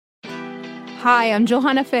Hi, I'm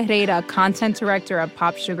Johanna Ferreira, content director at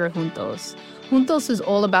Pop Sugar Juntos. Juntos is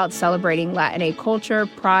all about celebrating Latinx culture,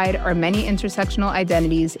 pride, our many intersectional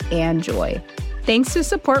identities, and joy. Thanks to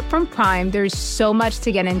support from Prime, there's so much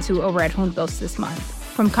to get into over at Juntos this month.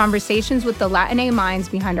 From conversations with the Latinx minds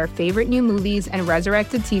behind our favorite new movies and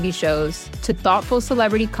resurrected TV shows, to thoughtful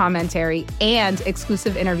celebrity commentary and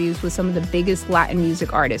exclusive interviews with some of the biggest Latin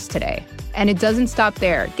music artists today. And it doesn't stop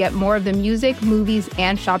there. Get more of the music, movies,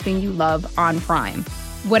 and shopping you love on Prime.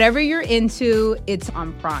 Whatever you're into, it's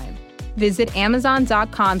on Prime. Visit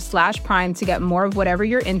Amazon.com/Prime to get more of whatever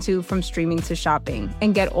you're into, from streaming to shopping.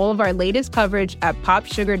 And get all of our latest coverage at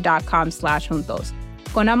popsugar.com/juntos.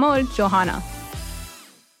 Con amor, Johanna.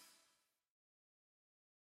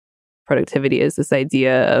 Productivity is this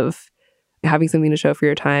idea of having something to show for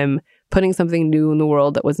your time, putting something new in the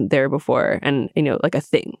world that wasn't there before, and, like a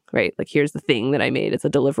thing, right? Like, here's the thing that I made. It's a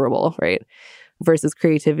deliverable, right? Versus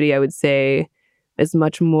creativity, I would say, is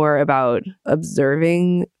much more about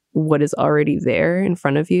observing what is already there in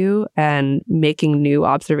front of you and making new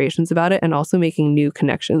observations about it, and also making new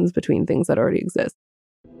connections between things that already exist.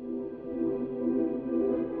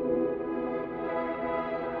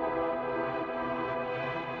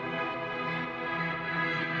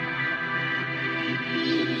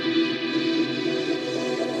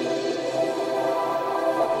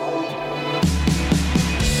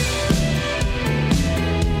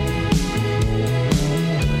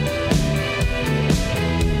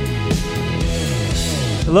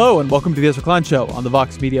 Hello, and welcome to the Ezra Klein Show on the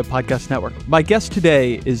Vox Media Podcast Network. My guest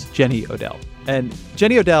today is Jenny Odell. And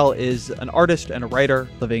Jenny Odell is an artist and a writer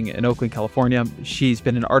living in Oakland, California. She's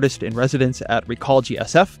been an artist in residence at Recology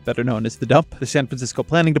SF, better known as The Dump, the San Francisco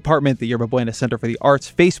Planning Department, the Yerba Buena Center for the Arts,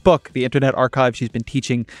 Facebook, the Internet Archive. She's been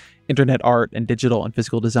teaching internet art and digital and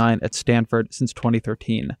physical design at Stanford since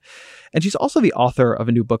 2013. And she's also the author of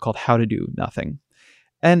a new book called How to Do Nothing.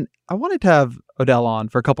 And I wanted to have Odell on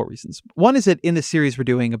for a couple of reasons. One is that in the series we're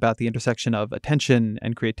doing about the intersection of attention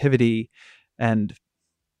and creativity and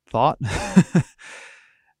thought,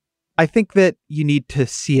 I think that you need to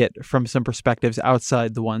see it from some perspectives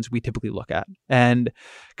outside the ones we typically look at. And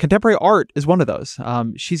contemporary art is one of those.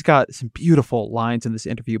 She's got some beautiful lines in this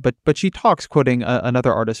interview, but she talks, quoting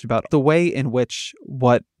another artist, about the way in which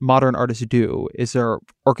what modern artists do is they're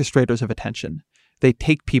orchestrators of attention. They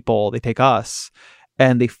take people, they take us,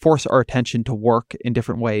 and they force our attention to work in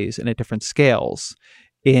different ways and at different scales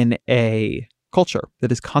in a culture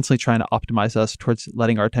that is constantly trying to optimize us towards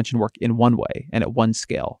letting our attention work in one way and at one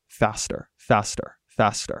scale, faster, faster,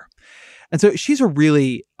 faster. And so she's a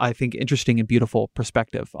really, I think, interesting and beautiful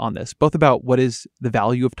perspective on this, both about what is the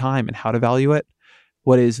value of time and how to value it,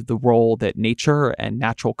 what is the role that nature and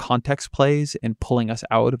natural context plays in pulling us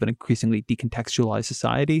out of an increasingly decontextualized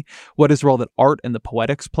society, what is the role that art and the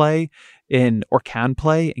poetics play in, or can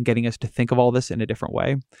play, in getting us to think of all this in a different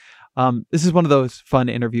way. This is one of those fun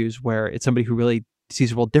interviews where it's somebody who really sees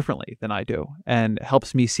the world differently than I do and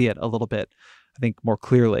helps me see it a little bit, I think, more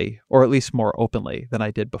clearly, or at least more openly than I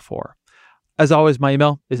did before. As always, my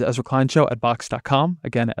email is EzraKleinShow@Vox.com.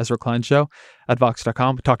 Again,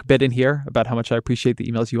 EzraKleinShow@Vox.com. We talk a bit in here about how much I appreciate the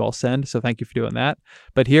emails you all send, so thank you for doing that.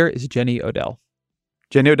 But here is Jenny Odell.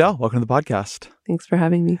 Jenny Odell, welcome to the podcast. Thanks for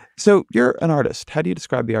having me. So you're an artist. How do you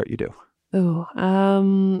describe the art you do?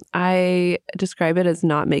 I describe it as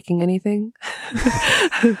not making anything.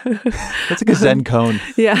 That's like a Zen cone.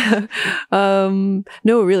 Yeah. No,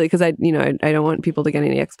 really, because I don't want people to get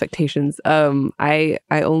any expectations. I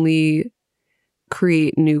only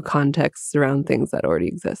create new contexts around things that already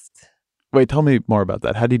exist. Wait, tell me more about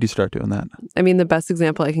that. How did you start doing that? I mean, the best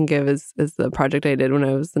example I can give is the project I did when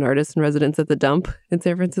I was an artist in residence at The Dump in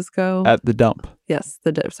San Francisco. At The Dump? Yes,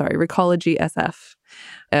 Recology SF,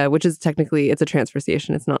 which is technically, it's a transfer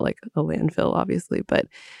station. It's not like a landfill, obviously, but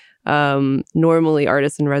normally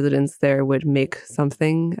artists in residence there would make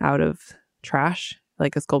something out of trash,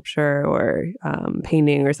 like a sculpture or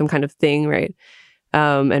painting or some kind of thing, right?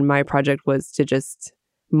 And my project was to just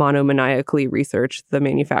monomaniacally research the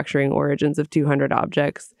manufacturing origins of 200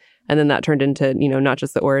 objects. And then that turned into, not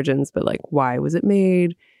just the origins, but like, why was it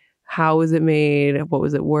made? How was it made? What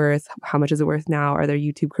was it worth? How much is it worth now? Are there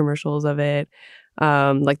YouTube commercials of it?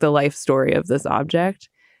 Like the life story of this object.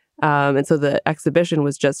 And so the exhibition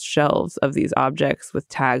was just shelves of these objects with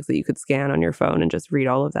tags that you could scan on your phone and just read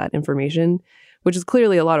all of that information, which is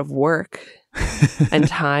clearly a lot of work and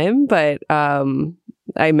time. But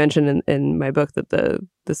I mentioned in my book that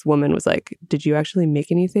this woman was like, did you actually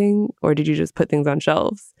make anything, or did you just put things on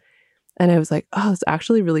shelves? And I was like, oh, it's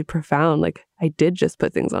actually really profound. Like, I did just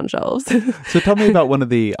put things on shelves. So tell me about one of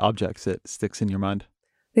the objects that sticks in your mind.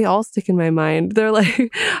 They all stick in my mind. They're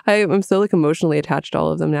like, I'm so like emotionally attached to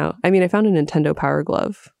all of them now. I mean, I found a Nintendo Power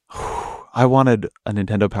Glove. I wanted a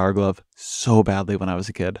Nintendo Power Glove so badly when I was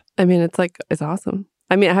a kid. I mean, it's awesome.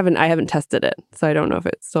 I mean, I haven't tested it, so I don't know if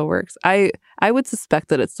it still works. I would suspect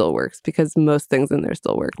that it still works because most things in there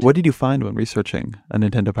still worked. What did you find when researching a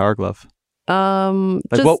Nintendo Power Glove?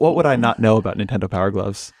 What would I not know about Nintendo Power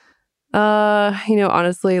Gloves?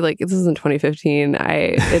 Honestly, like this is in 2015.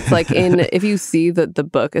 It's like if you see the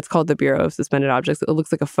book, it's called The Bureau of Suspended Objects. It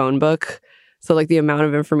looks like a phone book. So like the amount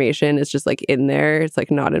of information is just like in there. It's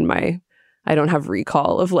like not in I don't have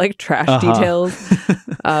recall of like trash details.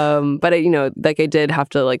 But I did have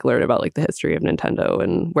to like learn about like the history of Nintendo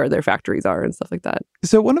and where their factories are and stuff like that.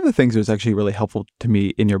 So one of the things that was actually really helpful to me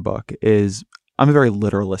in your book is I'm a very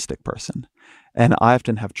literalistic person, and I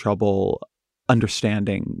often have trouble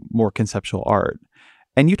understanding more conceptual art.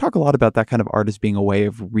 And you talk a lot about that kind of art as being a way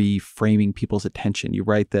of reframing people's attention. You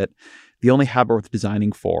write that the only habit worth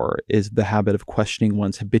designing for is the habit of questioning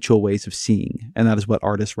one's habitual ways of seeing. And that is what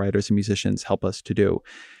artists, writers, and musicians help us to do.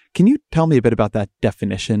 Can you tell me a bit about that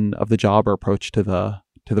definition of the job or approach to the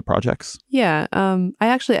projects? Yeah.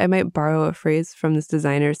 I might borrow a phrase from this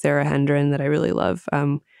designer, Sarah Hendren, that I really love,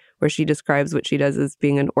 where she describes what she does as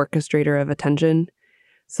being an orchestrator of attention.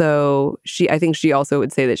 So I think she also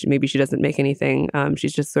would say that maybe she doesn't make anything.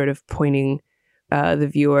 She's just sort of pointing the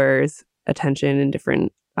viewer's attention in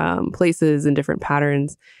different places and different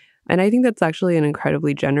patterns. And I think that's actually an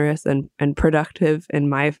incredibly generous and productive, in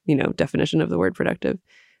my definition of the word productive,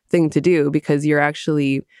 thing to do, because you're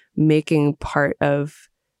actually making part of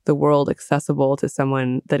the world accessible to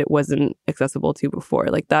someone that it wasn't accessible to before.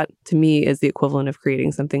 Like that, to me, is the equivalent of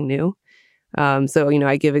creating something new. So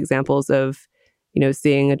I give examples of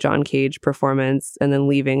seeing a John Cage performance and then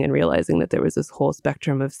leaving and realizing that there was this whole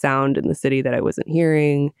spectrum of sound in the city that I wasn't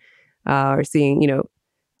hearing, or seeing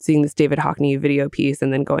this David Hockney video piece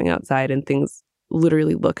and then going outside and things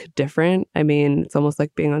literally look different. I mean, it's almost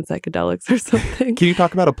like being on psychedelics or something. Can you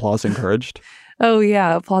talk about Applause Encouraged? Oh,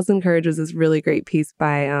 yeah. Applause Encouraged was this really great piece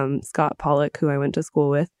by Scott Pollock, who I went to school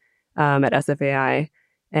with at SFAI.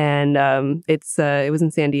 And it was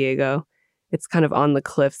in San Diego. It's kind of on the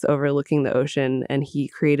cliffs overlooking the ocean. And he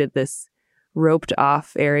created this roped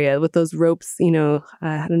off area with those ropes, I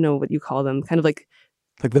don't know what you call them, kind of like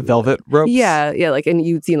the velvet ropes? Yeah. Like, and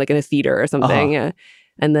you'd seen like in a theater or something. Yeah.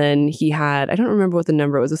 And then he had, I don't remember what the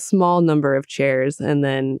number was, a small number of chairs. And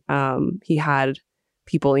then he had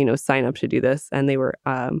people, sign up to do this. And they were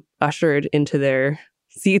ushered into their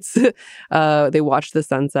seats. They watched the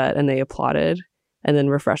sunset and they applauded. And then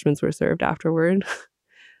refreshments were served afterward.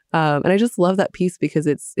 And I just love that piece because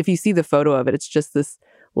if you see the photo of it, it's just this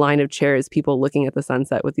line of chairs, people looking at the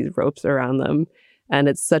sunset with these ropes around them. And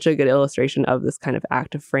it's such a good illustration of this kind of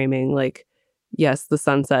act of framing. Like, yes, the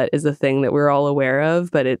sunset is a thing that we're all aware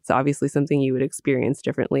of, but it's obviously something you would experience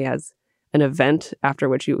differently as an event after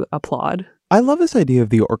which you applaud. I love this idea of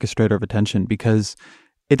the orchestrator of attention because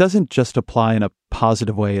it doesn't just apply in a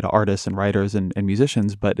positive way to artists and writers and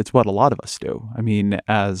musicians, but it's what a lot of us do. I mean,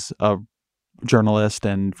 as a journalist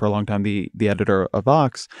and for a long time the editor of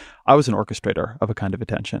Vox, I was an orchestrator of a kind of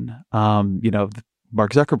attention.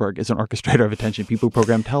 Mark Zuckerberg is an orchestrator of attention. People who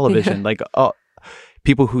program television,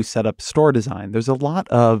 people who set up store design. There's a lot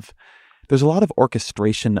of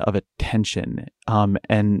orchestration of attention,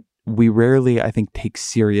 and we rarely, I think, take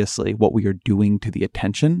seriously what we are doing to the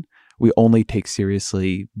attention. We only take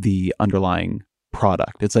seriously the underlying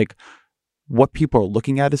product. It's like what people are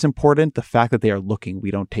looking at is important. The fact that they are looking,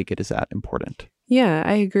 we don't take it as that important. Yeah,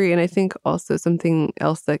 I agree. And I think also something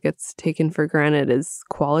else that gets taken for granted is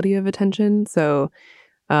quality of attention. So,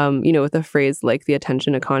 with a phrase like the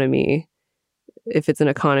attention economy, if it's an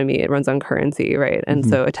economy, it runs on currency, right? And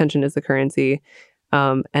so attention is the currency.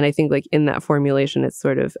 And I think like in that formulation, it's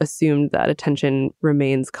sort of assumed that attention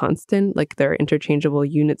remains constant, like there are interchangeable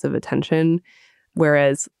units of attention.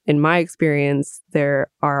 Whereas in my experience, there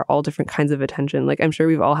are all different kinds of attention. Like I'm sure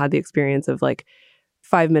we've all had the experience of like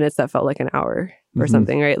 5 minutes that felt like an hour or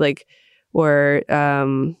something, right? Like, or,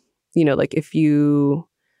 like if you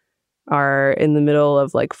are in the middle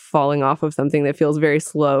of like falling off of something that feels very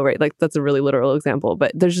slow, right? Like that's a really literal example,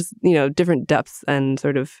 but there's just, different depths and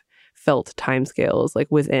sort of felt timescales like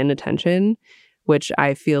within attention, which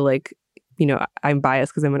I feel like, I'm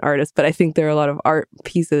biased because I'm an artist, but I think there are a lot of art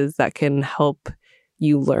pieces that can help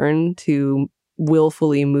you learn to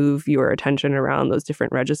willfully move your attention around those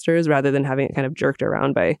different registers rather than having it kind of jerked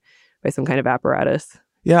around by some kind of apparatus.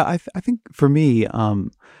 Yeah, I think for me, the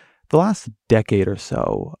last decade or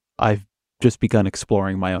so, I've just begun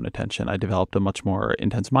exploring my own attention. I developed a much more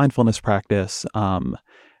intense mindfulness practice.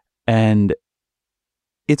 And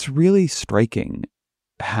it's really striking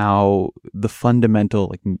how the fundamental,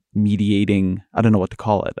 like, mediating, I don't know what to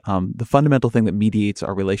call it, the fundamental thing that mediates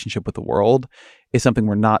our relationship with the world is something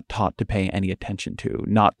we're not taught to pay any attention to,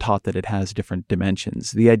 not taught that it has different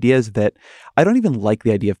dimensions. The idea is that I don't even like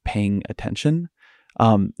the idea of paying attention,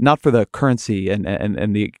 not for the currency and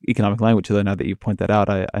the economic language, though now that you point that out,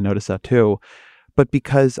 I noticed that too, but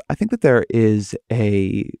because I think that there is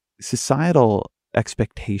a societal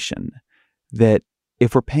expectation that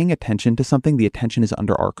if we're paying attention to something, the attention is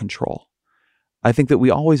under our control. I think that we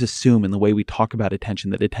always assume in the way we talk about attention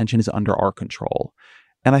that attention is under our control.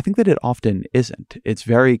 And I think that it often isn't. It's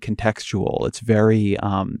very contextual. It's very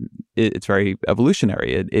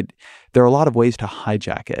evolutionary. There are a lot of ways to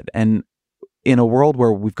hijack it. And in a world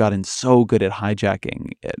where we've gotten so good at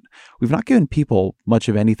hijacking it, we've not given people much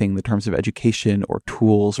of anything in terms of education or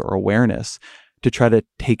tools or awareness to try to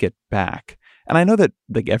take it back. And I know that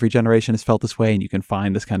like every generation has felt this way, and you can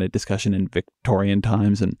find this kind of discussion in Victorian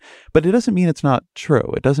times, but it doesn't mean it's not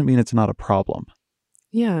true. It doesn't mean it's not a problem.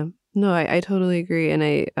 Yeah, no, I totally agree. And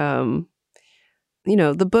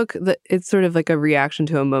the book, it's sort of like a reaction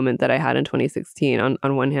to a moment that I had in 2016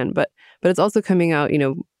 on one hand, but it's also coming out,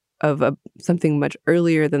 of something much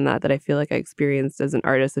earlier than that I feel like I experienced as an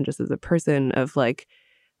artist and just as a person of like,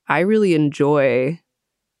 I really enjoy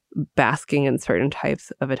basking in certain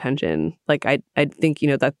types of attention. Like I think,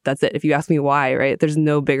 that's it. If you ask me why, right? There's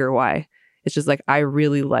no bigger why. It's just like, I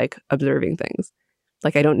really like observing things.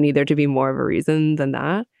 Like I don't need there to be more of a reason than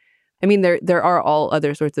that. I mean, there are all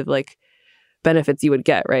other sorts of like benefits you would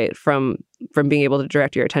get, right, from being able to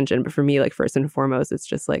direct your attention. But for me, like first and foremost, it's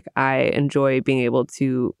just like I enjoy being able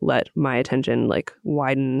to let my attention like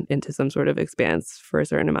widen into some sort of expanse for a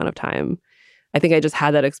certain amount of time. I think I just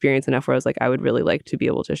had that experience enough where I was like, I would really like to be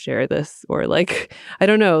able to share this or like, I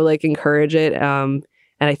don't know, like encourage it. And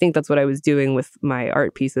I think that's what I was doing with my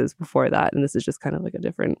art pieces before that. And this is just kind of like a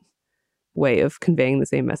different way of conveying the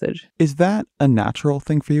same message. Is that a natural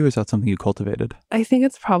thing for you? Is that something you cultivated? I think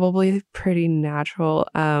it's probably pretty natural.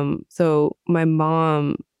 So my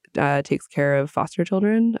mom takes care of foster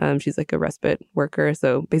children. She's like a respite worker.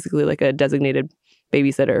 So basically like a designated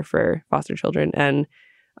babysitter for foster children. And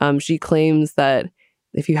she claims that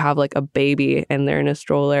if you have like a baby and they're in a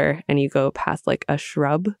stroller and you go past like a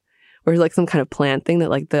shrub or like some kind of plant thing that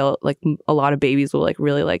like they'll like a lot of babies will like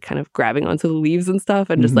really like kind of grabbing onto the leaves and stuff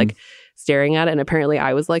and just like staring at it. And apparently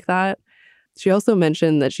I was like that. She also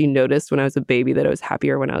mentioned that she noticed when I was a baby that I was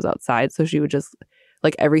happier when I was outside. So she would just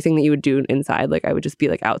like everything that you would do inside, like I would just be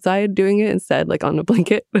like outside doing it instead, like on a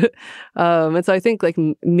blanket. And so I think like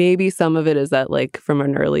maybe some of it is that like from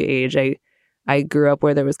an early age, I grew up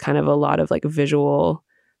where there was kind of a lot of like visual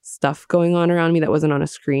stuff going on around me that wasn't on a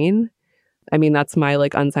screen. I mean, that's my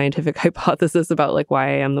like unscientific hypothesis about like why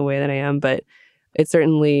I am the way that I am. But it's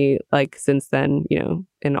certainly like since then,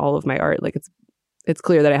 in all of my art, like it's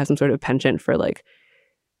clear that I have some sort of penchant for like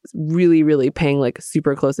really, really paying like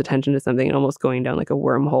super close attention to something and almost going down like a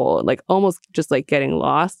wormhole, like almost just like getting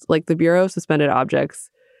lost. Like the Bureau of Suspended Objects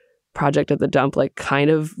project at the dump like kind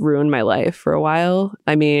of ruined my life for a while.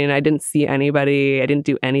 I mean, I didn't see anybody. I didn't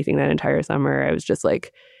do anything that entire summer. I was just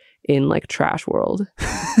like in like trash world.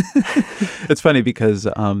 It's funny because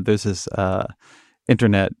there's this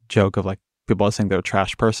internet joke of like people saying they're a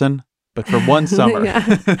trash person, but for one summer.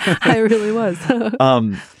 Yeah, I really was.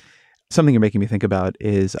 Something you're making me think about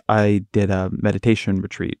is I did a meditation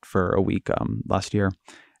retreat for a week last year.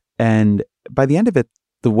 And by the end of it,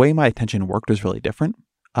 the way my attention worked was really different.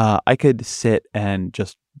 I could sit and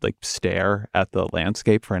just like stare at the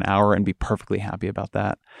landscape for an hour and be perfectly happy about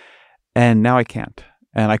that. And now I can't.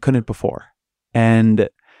 And I couldn't before. And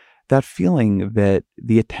that feeling that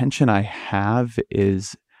the attention I have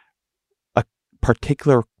is a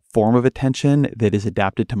particular form of attention that is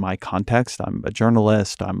adapted to my context. I'm a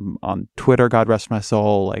journalist. I'm on Twitter, God rest my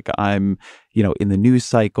soul. Like I'm, in the news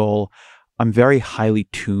cycle. I'm very highly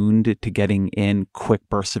tuned to getting in quick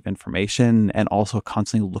bursts of information and also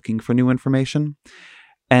constantly looking for new information.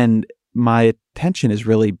 And my attention is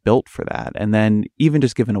really built for that. And then even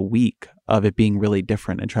just given a week of it being really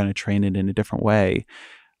different and trying to train it in a different way,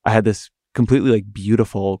 I had this completely like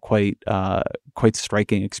beautiful, quite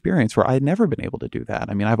striking experience where I had never been able to do that.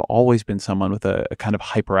 I mean, I've always been someone with a kind of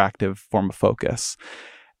hyperactive form of focus.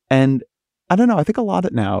 And I don't know, I think a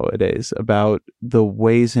lot nowadays about the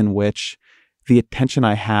ways in which the attention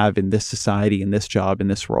I have in this society, in this job, in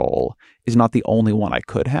this role is not the only one I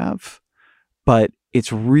could have, but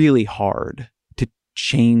it's really hard to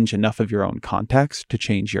change enough of your own context to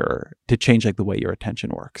change like the way your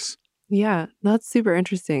attention works. Yeah, that's super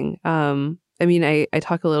interesting. I mean, I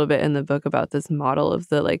talk a little bit in the book about this model of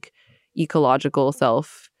the like, ecological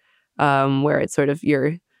self, where it's sort of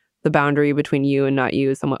the boundary between you and not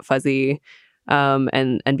you is somewhat fuzzy.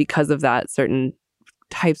 And because of that, certain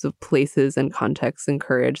types of places and contexts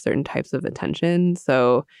encourage certain types of attention.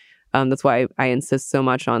 So that's why I insist so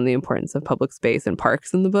much on the importance of public space and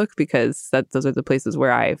parks in the book, because those are the places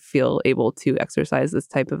where I feel able to exercise this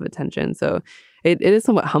type of attention. So it is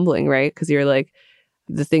somewhat humbling, right? Because you're like,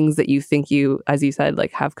 the things that you think you, as you said,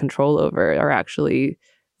 like have control over are actually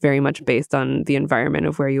very much based on the environment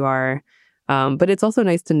of where you are. But it's also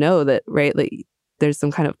nice to know that, right, like there's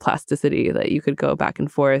some kind of plasticity that you could go back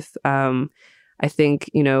and forth. I think,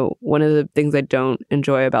 one of the things I don't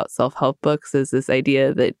enjoy about self-help books is this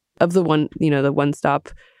idea that of the one stop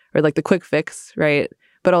or like the quick fix, right?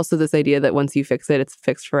 But also this idea that once you fix it, it's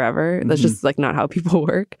fixed forever. Mm-hmm. That's just like not how people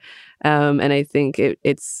work. And I think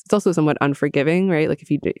it's also somewhat unforgiving, right? Like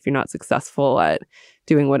if you're not successful at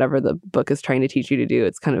doing whatever the book is trying to teach you to do,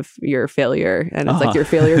 it's kind of your failure, and it's like your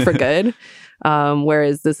failure for good.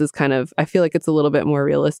 Whereas this is kind of, I feel like it's a little bit more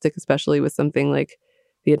realistic, especially with something like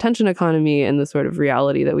the attention economy and the sort of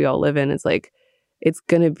reality that we all live in. It's like, it's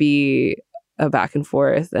going to be a back and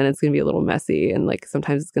forth, and it's going to be a little messy, and like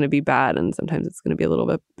sometimes it's going to be bad and sometimes it's going to be a little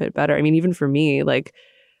bit better. I mean, even for me, like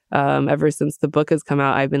ever since the book has come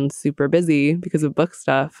out, I've been super busy because of book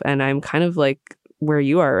stuff, and I'm kind of like where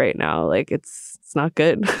you are right now. Like it's not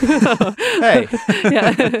good. Hey.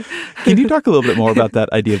 Yeah. Can you talk a little bit more about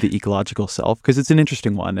that idea of the ecological self? Because it's an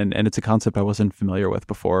interesting one, and it's a concept I wasn't familiar with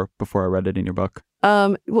before I read it in your book.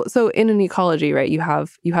 Well, so in an ecology, right, you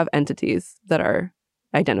have entities that are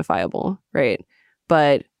identifiable, right?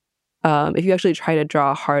 But if you actually try to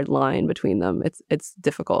draw a hard line between them, it's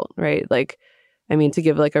difficult, right? Like, I mean, to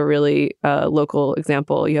give like a really local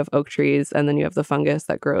example, you have oak trees, and then you have the fungus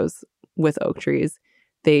that grows with oak trees.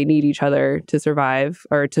 They need each other to survive,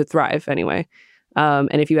 or to thrive anyway.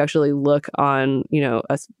 And if you actually look on,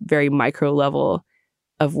 a very micro level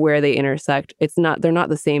of where they intersect, they're not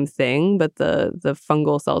the same thing, but the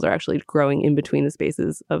fungal cells are actually growing in between the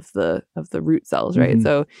spaces of the root cells, right?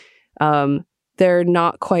 Mm-hmm. So they're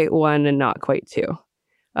not quite one and not quite two.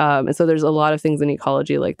 And so there's a lot of things in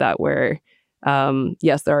ecology like that where,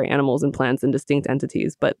 yes, there are animals and plants and distinct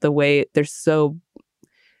entities, but the way they're so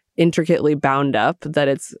intricately bound up that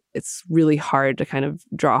it's really hard to kind of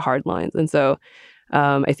draw hard lines. And so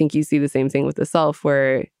I think you see the same thing with the self,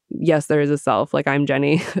 where yes, there is a self, like I'm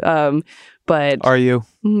Jenny, but are you?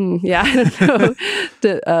 Yeah, I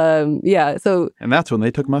don't know. Yeah, so and that's when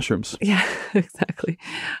they took mushrooms. Yeah, exactly.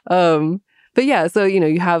 But yeah, so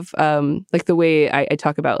you have like the way I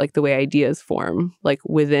talk about like the way ideas form, like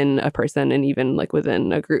within a person and even like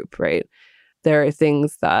within a group, right? There are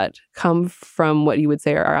things that come from what you would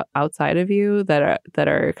say are outside of you that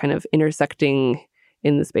are kind of intersecting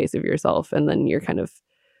in the space of yourself, and then you're kind of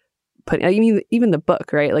even the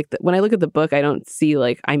book, right? Like when I look at the book, I don't see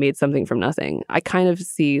like I made something from nothing. I kind of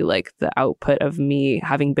see like the output of me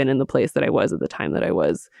having been in the place that I was at the time that I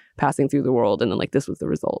was passing through the world, and then like this was the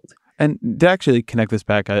result. And to actually connect this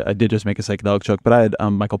back, I did just make a psychedelic joke, but I had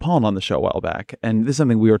Michael Pollan on the show a while back, and this is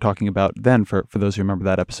something we were talking about then for those who remember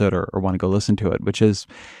that episode or want to go listen to it, which is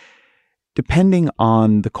depending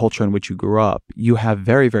on the culture in which you grew up, you have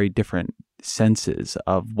very, very different senses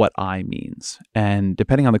of what I means. And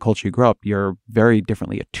depending on the culture you grew up, you're very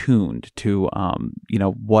differently attuned to,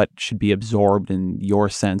 what should be absorbed in your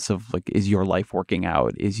sense of like, is your life working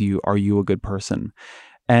out? Are you a good person?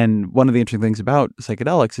 And one of the interesting things about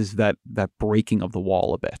psychedelics is that breaking of the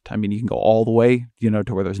wall a bit. I mean, you can go all the way,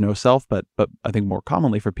 to where there's no self, but I think more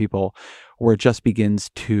commonly for people where it just begins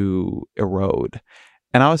to erode.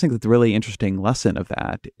 And I always think that the really interesting lesson of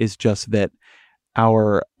that is just that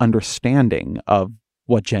our understanding of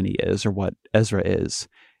what Jenny is or what Ezra is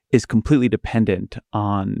completely dependent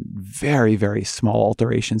on very, very small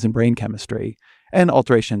alterations in brain chemistry and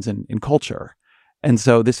alterations in culture. And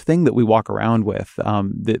so this thing that we walk around with,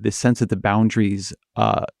 the sense that the boundaries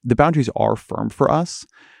are firm for us,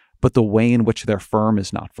 but the way in which they're firm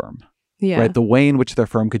is not firm. Yeah. Right. The way in which they're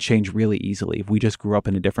firm could change really easily if we just grew up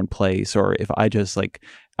in a different place, or if I just like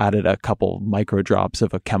added a couple micro drops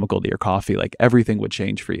of a chemical to your coffee, like everything would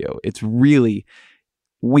change for you. It's really,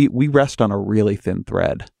 we rest on a really thin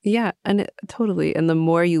thread. Yeah, and totally. And the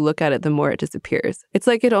more you look at it, the more it disappears. It's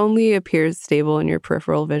like it only appears stable in your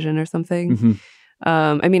peripheral vision or something. Mm-hmm.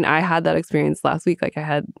 I mean, I had that experience last week. Like I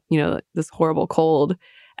had, this horrible cold,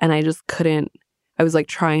 and I just couldn't. I was like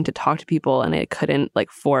trying to talk to people, and I couldn't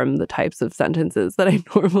like form the types of sentences that I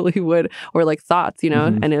normally would, or like thoughts,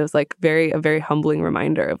 Mm-hmm. And it was like a very humbling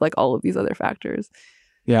reminder of like all of these other factors.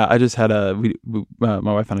 Yeah, I just had my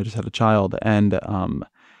wife and I just had a child, and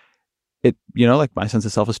it, like my sense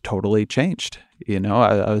of self has totally changed.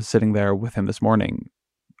 I was sitting there with him this morning,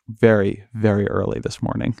 very, very early this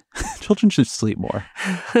morning. Children should sleep more.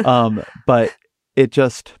 But it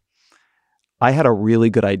just, I had a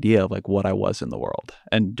really good idea of like what I was in the world,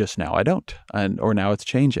 and just now I don't, or now it's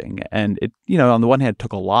changing. And it, on the one hand, it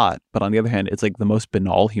took a lot, but on the other hand, it's like the most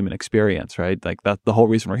banal human experience, right? Like that, the whole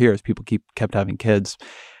reason we're here is people kept having kids,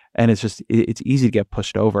 and it's just, it's easy to get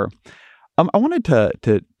pushed over. I wanted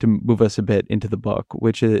to move us a bit into the book,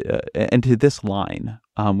 which is into this line,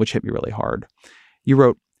 which hit me really hard. You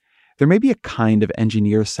wrote, "There may be a kind of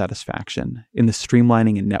engineer's satisfaction in the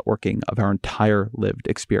streamlining and networking of our entire lived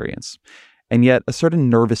experience, and yet a certain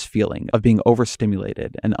nervous feeling of being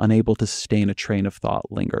overstimulated and unable to sustain a train of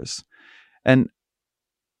thought lingers." And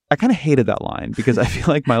I kind of hated that line because I feel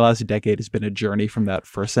like my last decade has been a journey from that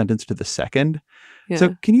first sentence to the second. Yeah.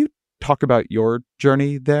 So can you talk about your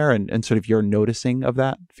journey there and sort of your noticing of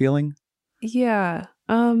that feeling? Yeah.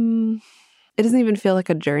 It doesn't even feel like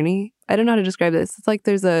a journey. I don't know how to describe this. It's like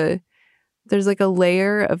there's like a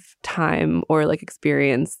layer of time or like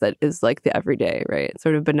experience that is like the everyday, right? It's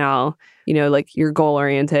sort of banal, like you're goal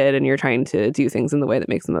oriented and you're trying to do things in the way that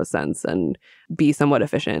makes the most sense and be somewhat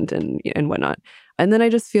efficient and whatnot. And then I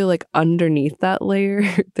just feel like underneath that layer,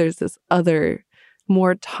 there's this other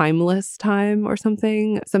more timeless time or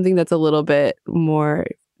something that's a little bit more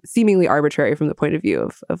seemingly arbitrary from the point of view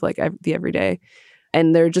of like the everyday.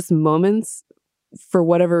 And there are just moments, for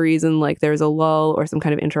whatever reason, like there's a lull or some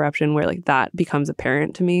kind of interruption where like that becomes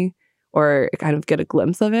apparent to me, or kind of get a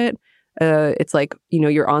glimpse of it. It's like,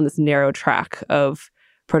 you're on this narrow track of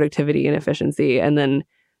productivity and efficiency, and then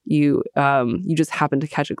you just happen to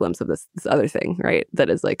catch a glimpse of this other thing, right? That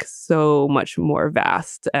is like so much more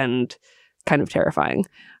vast and kind of terrifying,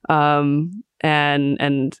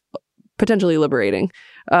 and potentially liberating.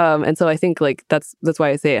 And so I think like that's why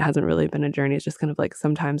I say it hasn't really been a journey. It's just kind of like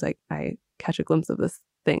sometimes I catch a glimpse of this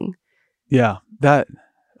thing. Yeah,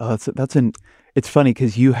 it's funny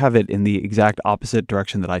because you have it in the exact opposite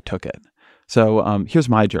direction that I took it. So here's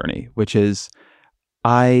my journey, which is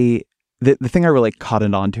the thing I really caught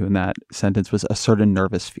on to in that sentence was a certain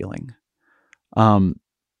nervous feeling.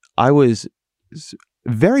 I was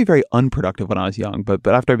very, very unproductive when I was young, but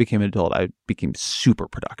after I became an adult, I became super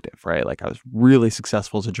productive, right? Like I was really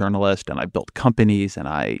successful as a journalist, and I built companies, and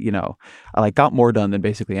I like got more done than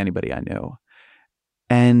basically anybody I knew.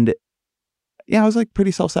 And yeah, I was like pretty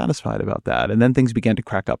self-satisfied about that. And then things began to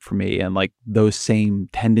crack up for me, and like those same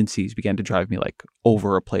tendencies began to drive me like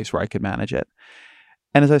over a place where I could manage it.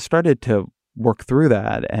 And as I started to work through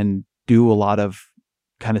that and do a lot of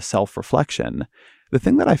kind of self-reflection, the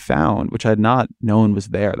thing that I found, which I had not known was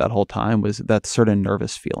there that whole time, was that certain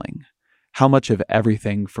nervous feeling. How much of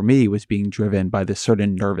everything for me was being driven by this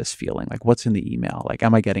certain nervous feeling, like what's in the email, like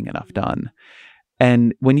am I getting enough done?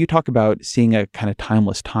 And when you talk about seeing a kind of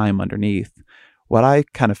timeless time underneath, what I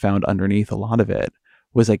kind of found underneath a lot of it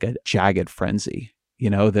was like a jagged frenzy,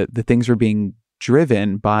 that the things were being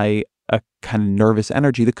driven by a kind of nervous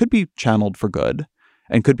energy that could be channeled for good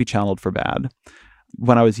and could be channeled for bad.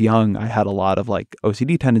 When I was young, I had a lot of like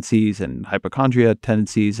OCD tendencies and hypochondria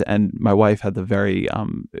tendencies, and my wife had the very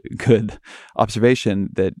good observation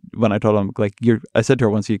that when I told him, like, I said to her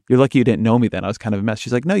once, "You're lucky you didn't know me then. I was kind of a mess."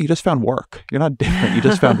 She's like, "No, you just found work. You're not different. You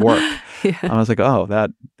just found work." Yeah. And I was like, "Oh,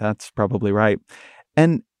 that's probably right."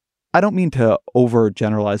 And I don't mean to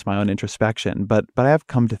overgeneralize my own introspection, but I have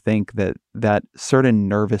come to think that certain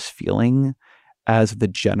nervous feeling as the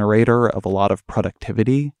generator of a lot of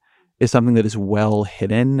productivity is something that is well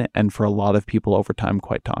hidden, and for a lot of people over time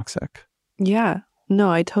quite toxic. Yeah. No,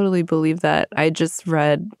 I totally believe that. I just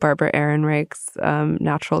read Barbara Ehrenreich's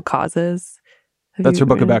Natural Causes. That's her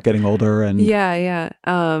book about getting older. And yeah.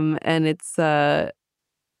 And it's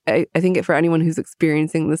I think for anyone who's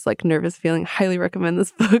experiencing this like nervous feeling, I highly recommend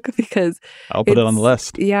this book because I'll put it on the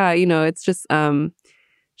list. Yeah, it's just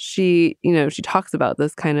she talks about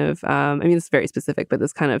this kind of I mean, it's very specific, but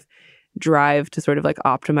this kind of drive to sort of like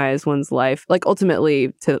optimize one's life, like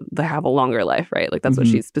ultimately to have a longer life, right? Like that's what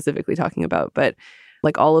she's specifically talking about. But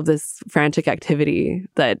like all of this frantic activity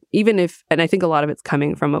that even if, and I think a lot of it's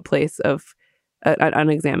coming from a place of an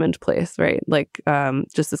unexamined place, right? Like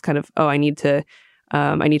just this kind of, I need to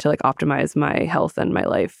like optimize my health and my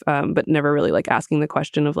life, but never really like asking the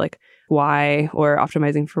question of like why or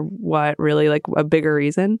optimizing for what, really like a bigger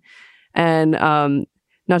reason. And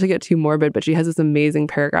not to get too morbid, but she has this amazing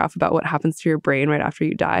paragraph about what happens to your brain right after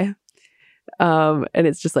you die. And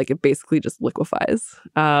it's just like, it basically just liquefies.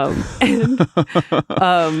 And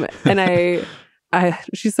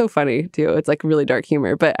she's so funny too. It's like really dark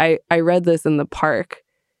humor, but I read this in the park,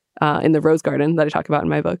 in the Rose Garden that I talk about in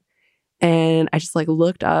my book. And I just like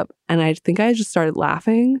looked up and I think I just started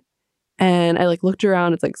laughing. And I like looked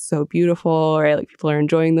around. It's like so beautiful, right? Like people are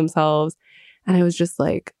enjoying themselves. And I was just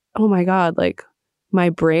like, oh my God, like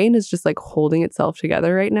my brain is just like holding itself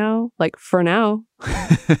together right now, like for now,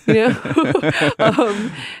 you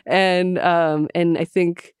know? And I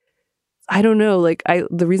think, I don't know, like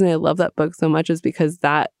the reason I love that book so much is because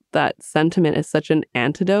that sentiment is such an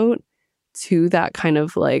antidote to that kind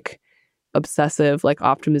of like obsessive like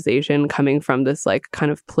optimization coming from this like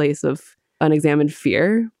kind of place of unexamined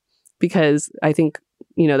fear. Because I think,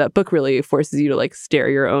 you know, that book really forces you to like stare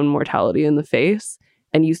your own mortality in the face,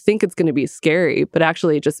 and you think it's going to be scary, but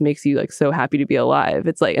actually it just makes you like so happy to be alive.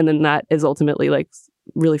 It's like, and then that is ultimately like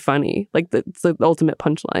really funny. Like it's the ultimate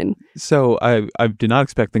punchline. So I did not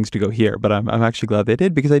expect things to go here, but I'm actually glad they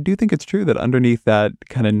did, because I do think it's true that underneath that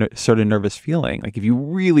kind of sort of nervous feeling, like if you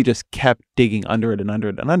really just kept digging under it and under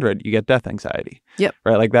it and under it, you get death anxiety. Yep.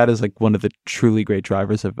 Right. Like that is like one of the truly great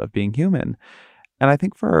drivers of being human. And I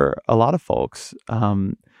think for a lot of folks,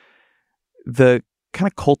 the kind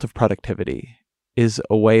of cult of productivity is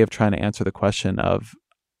a way of trying to answer the question of,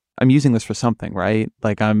 I'm using this for something, right?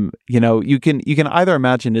 Like I'm, you know, you can either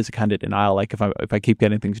imagine it as a kind of denial, like if I keep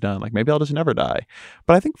getting things done, like maybe I'll just never die.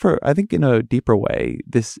 But I think in a deeper way,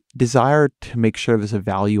 this desire to make sure there's a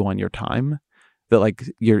value on your time, that like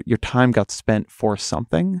your time got spent for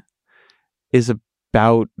something, is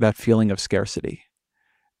about that feeling of scarcity.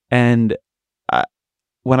 And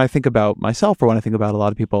when I think about myself, or when I think about a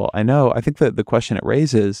lot of people I know, I think that the question it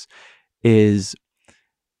raises is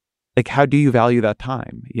like, how do you value that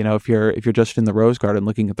time? You know, if you're just in the rose garden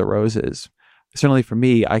looking at the roses, certainly for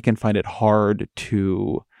me, I can find it hard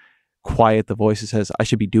to quiet the voice that says I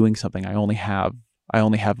should be doing something. I only have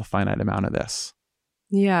a finite amount of this.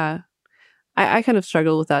 Yeah. I kind of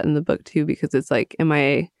struggle with that in the book too, because it's like, am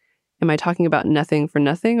I talking about nothing for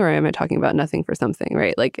nothing, or am I talking about nothing for something,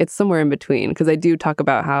 right? Like it's somewhere in between, because I do talk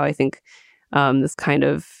about how I think this kind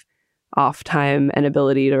of off time and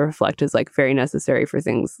ability to reflect is like very necessary for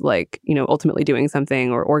things like, you know, ultimately doing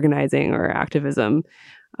something or organizing or activism.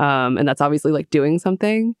 And that's obviously like doing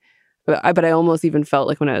something. But I almost even felt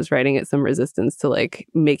like when I was writing it, some resistance to like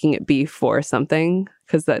making it be for something,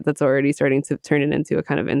 because that's already starting to turn it into a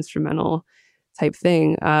kind of instrumental type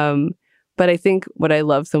thing. But I think what I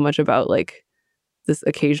love so much about like this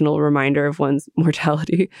occasional reminder of one's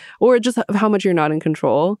mortality, or just of how much you're not in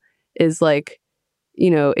control, is like, you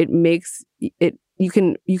know, it makes it, you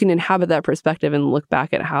can inhabit that perspective and look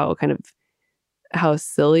back at how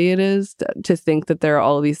silly it is to think that there are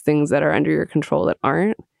all of these things that are under your control that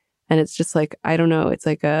aren't. And it's just like, I don't know, it's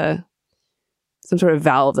like some sort of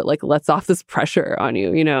valve that like lets off this pressure on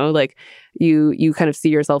you, you know, like you kind of see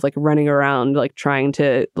yourself like running around, like trying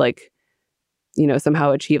to like, you know,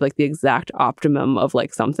 somehow achieve like the exact optimum of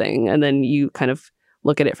like something. And then you kind of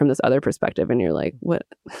look at it from this other perspective and you're like, what?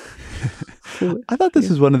 I thought this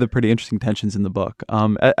is one of the pretty interesting tensions in the book.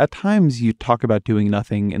 At times you talk about doing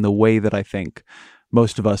nothing in the way that I think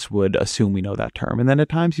most of us would assume we know that term. And then at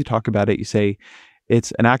times you talk about it, you say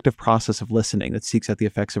it's an active process of listening that seeks out the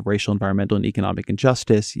effects of racial, environmental, and economic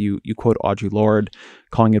injustice. You quote Audre Lorde,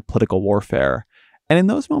 calling it political warfare. And in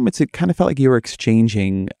those moments, it kind of felt like you were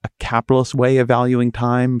exchanging a capitalist way of valuing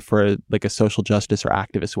time for like a social justice or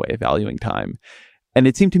activist way of valuing time. And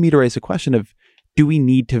it seemed to me to raise a question of, do we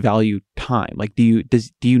need to value time? Like, do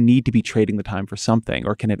you need to be trading the time for something,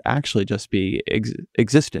 or can it actually just be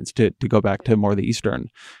existence, to go back to more the Eastern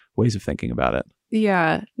ways of thinking about it?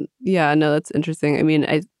 Yeah. No, that's interesting. I mean,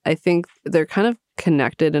 I think they're kind of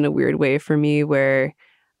connected in a weird way for me, where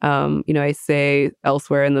you know, I say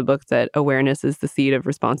elsewhere in the book that awareness is the seed of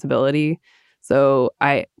responsibility. So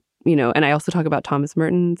and I also talk about Thomas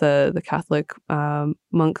Merton, the Catholic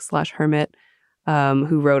monk / hermit,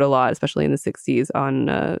 who wrote a lot, especially in the 60s,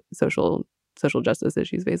 on social justice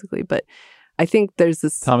issues, basically. But I think there's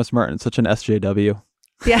this Thomas Merton, such an SJW.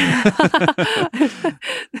 Yeah.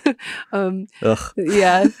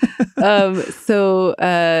 Yeah.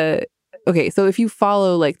 Okay, so if you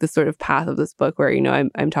follow like the sort of path of this book, where, you know,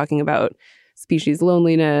 I'm talking about species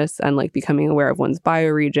loneliness and like becoming aware of one's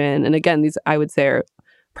bioregion, and again, these I would say are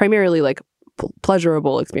primarily like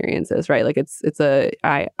pleasurable experiences, right? Like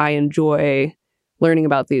I enjoy learning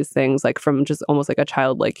about these things like from just almost like a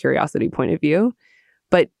childlike curiosity point of view.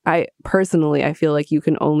 But I feel like you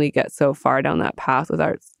can only get so far down that path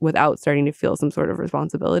without starting to feel some sort of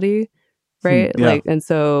responsibility, right? Yeah. Like, and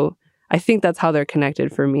so I think that's how they're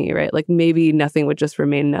connected for me, right? Like maybe nothing would just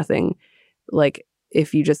remain nothing, like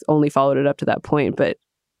if you just only followed it up to that point. But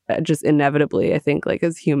just inevitably, I think like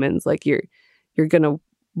as humans, like you're gonna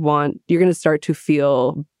start to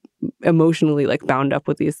feel emotionally like bound up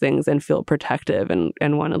with these things and feel protective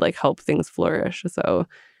and want to like help things flourish. So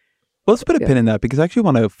well, let's put a pin in that, because I actually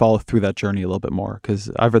want to follow through that journey a little bit more, because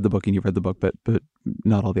I've read the book and you've read the book, but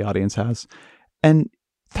not all the audience has. And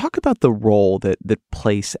talk about the role that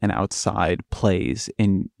place and outside plays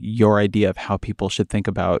in your idea of how people should think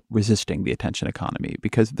about resisting the attention economy.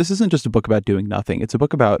 Because this isn't just a book about doing nothing. It's a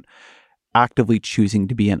book about actively choosing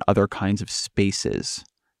to be in other kinds of spaces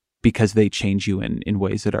because they change you in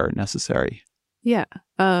ways that are necessary. Yeah.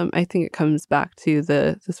 I think it comes back to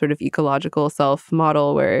the sort of ecological self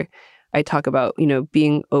model where I talk about,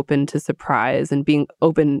 being open to surprise and being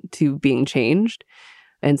open to being changed.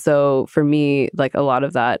 And so for me, like a lot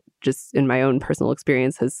of that just in my own personal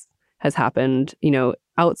experience has happened,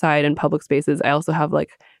 outside in public spaces. I also have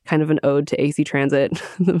like kind of an ode to AC Transit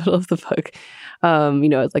in the middle of the book.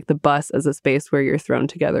 It's like the bus as a space where you're thrown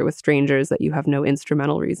together with strangers that you have no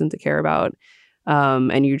instrumental reason to care about.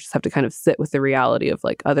 And you just have to kind of sit with the reality of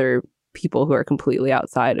like other people who are completely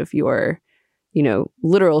outside of your,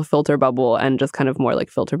 literal filter bubble and just kind of more like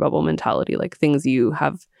filter bubble mentality, like things you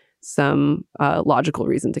have some logical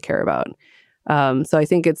reason to care about. So I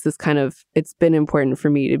think it's been important for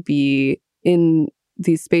me to be in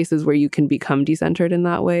these spaces where you can become decentered in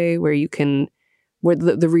that way, where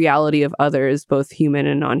the reality of others, both human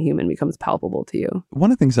and non-human, becomes palpable to you.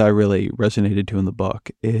 One of the things I really resonated to in the book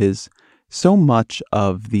is so much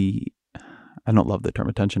of I don't love the term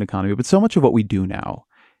attention economy, but so much of what we do now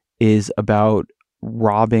is about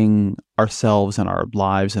robbing ourselves and our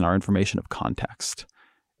lives and our information of context.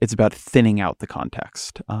 It's about thinning out the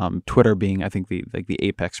context. Twitter being, I think, the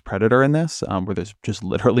apex predator in this, where there's just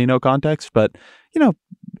literally no context. But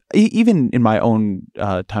even in my own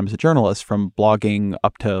time as a journalist, from blogging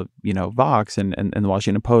up to Vox and the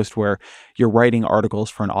Washington Post, where you're writing articles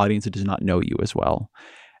for an audience that does not know you as well.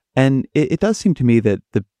 And it does seem to me that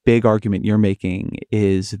the big argument you're making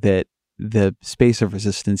is that the space of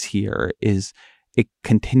resistance here is a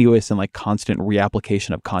continuous and like constant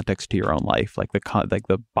reapplication of context to your own life, like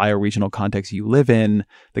the bioregional context you live in,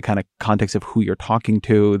 the kind of context of who you're talking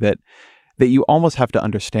to, that you almost have to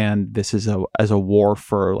understand this as a war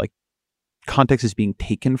for like context is being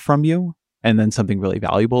taken from you, and then something really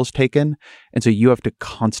valuable is taken. And so you have to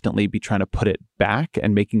constantly be trying to put it back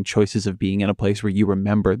and making choices of being in a place where you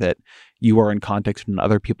remember that you are in context and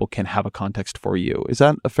other people can have a context for you. Is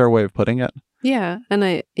that a fair way of putting it? Yeah. And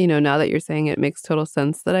I, now that you're saying it, makes total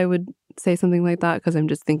sense that I would say something like that, because I'm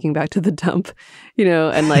just thinking back to the dump,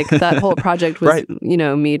 and like that whole project was, right.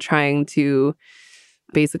 Me trying to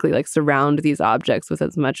basically like surround these objects with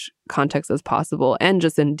as much context as possible. And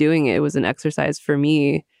just in doing it, it was an exercise for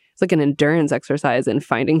me. It's like an endurance exercise in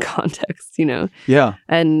finding context, Yeah.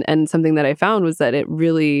 And something that I found was that it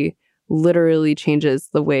really literally changes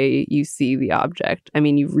the way you see the object. I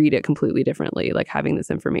mean, you read it completely differently, like having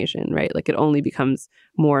this information, right? Like it only becomes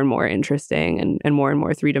more and more interesting and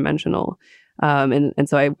more three-dimensional. And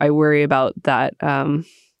so I worry about that.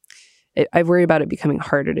 I worry about it becoming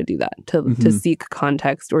harder to do that, to seek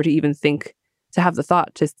context, or to even think, to have the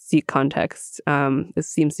thought to seek context. It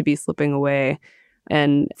seems to be slipping away.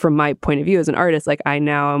 And from my point of view as an artist, like I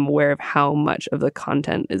now am aware of how much of the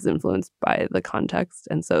content is influenced by the context.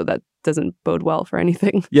 And so that doesn't bode well for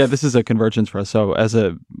anything. Yeah, this is a convergence for us. So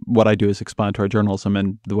what I do is explanatory journalism.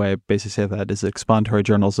 And the way I basically say that is explanatory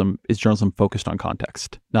journalism is journalism focused on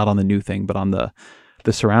context, not on the new thing, but on the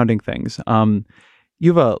surrounding things.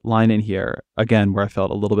 You have a line in here, again, where I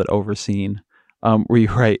felt a little bit overseen, where you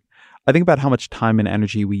write, I think about how much time and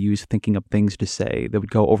energy we use thinking up things to say that would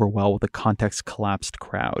go over well with a context-collapsed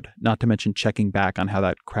crowd, not to mention checking back on how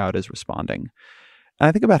that crowd is responding. And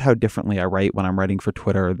I think about how differently I write when I'm writing for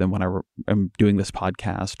Twitter than when I'm doing this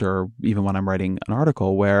podcast, or even when I'm writing an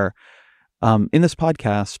article where in this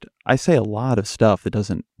podcast, I say a lot of stuff that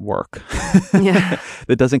doesn't work,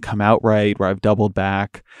 that doesn't come out right, where I've doubled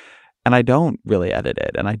back. And I don't really edit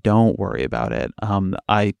it, and I don't worry about it.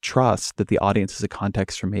 I trust that the audience is a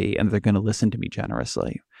context for me, and they're going to listen to me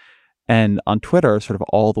generously. And on Twitter, sort of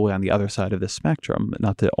all the way on the other side of this spectrum,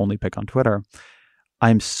 not to only pick on Twitter,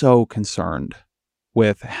 I'm so concerned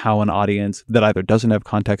with how an audience that either doesn't have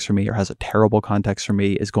context for me or has a terrible context for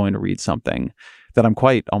me is going to read something that I'm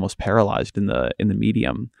quite almost paralyzed in the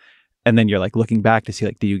medium. And then you're like looking back to see,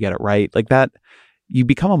 like, do you get it right? Like that. You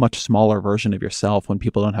become a much smaller version of yourself when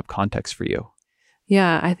people don't have context for you.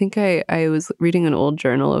 Yeah, I think I was reading an old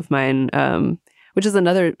journal of mine, which is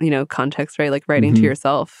another, context, right? Like writing to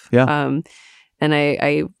yourself. Yeah. And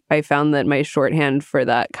I found that my shorthand for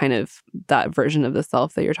that version of the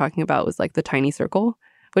self that you're talking about was like the tiny circle,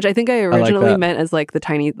 which I think I like originally that. meant as like the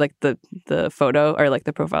tiny, like the photo or like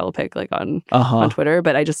the profile pic like on Uh-huh. Twitter.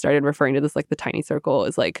 But I just started referring to this like the tiny circle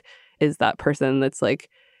is that person that's like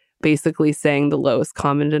basically saying the lowest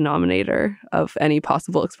common denominator of any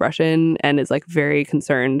possible expression and is like very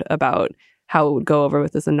concerned about how it would go over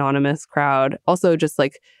with this anonymous crowd. Also just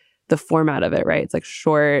like the format of it, right? It's like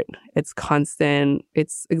short, it's constant,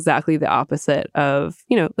 it's exactly the opposite of,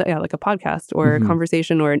 like a podcast or a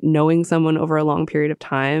conversation or knowing someone over a long period of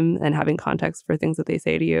time and having context for things that they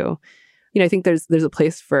say to you. I think there's a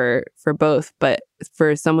place for both, but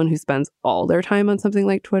for someone who spends all their time on something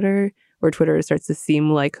like Twitter, where Twitter starts to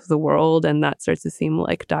seem like the world and that starts to seem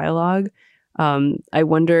like dialogue, I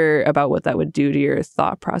wonder about what that would do to your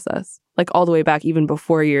thought process, like all the way back even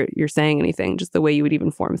before you're saying anything, just the way you would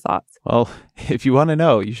even form thoughts. Well, if you want to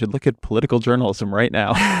know, you should look at political journalism right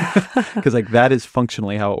now, because like that is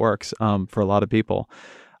functionally how it works for a lot of people.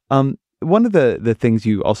 One of the things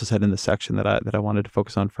you also said in the section that I wanted to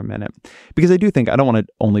focus on for a minute, because I do think I don't want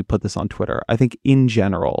to only put this on Twitter. I think in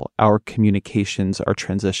general, our communications are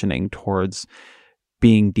transitioning towards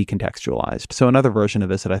being decontextualized. So another version of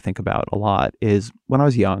this that I think about a lot is when I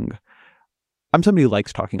was young, I'm somebody who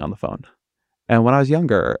likes talking on the phone. And when I was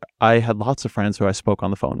younger, I had lots of friends who I spoke on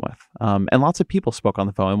the phone with. And lots of people spoke on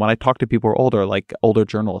the phone. And when I talk to people who are older, like older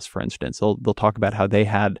journalists, for instance, they'll talk about how they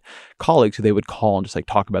had colleagues who they would call and just like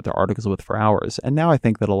talk about their articles with for hours. And now I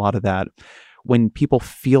think that a lot of that, when people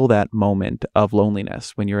feel that moment of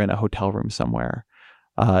loneliness, when you're in a hotel room somewhere,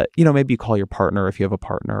 maybe you call your partner if you have a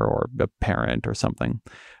partner or a parent or something.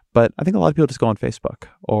 But I think a lot of people just go on Facebook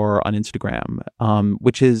or on Instagram,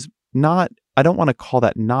 which is not, I don't want to call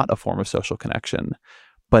that not a form of social connection,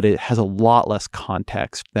 but it has a lot less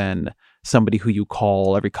context than somebody who you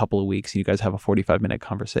call every couple of weeks and you guys have a 45-minute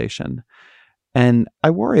conversation. And I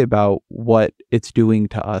worry about what it's doing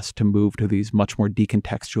to us to move to these much more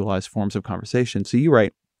decontextualized forms of conversation. So you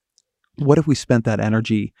write, what if we spent that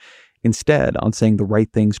energy instead on saying the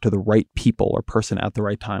right things to the right people or person at the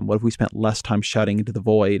right time? What if we spent less time shouting into the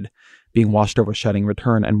void, being washed over shouting in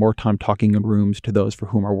return, and more time talking in rooms to those for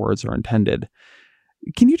whom our words are intended?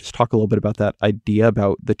 Can you just talk a little bit about that idea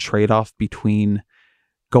about the trade-off between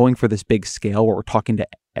going for this big scale where we're talking to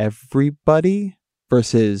everybody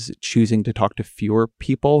versus choosing to talk to fewer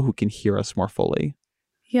people who can hear us more fully?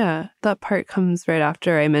 Yeah, that part comes right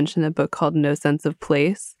after I mentioned a book called No Sense of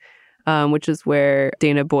Place, which is where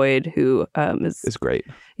Dana Boyd, who is great.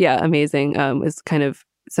 Yeah, amazing. Is kind of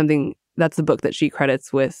something, that's the book that she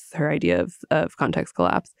credits with her idea of context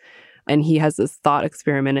collapse. And he has this thought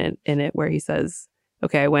experiment in it where he says,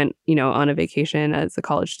 okay, I went, on a vacation as a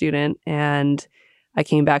college student and I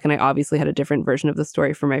came back and I obviously had a different version of the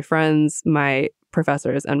story for my friends, my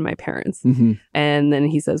professors, and my parents. Mm-hmm. And then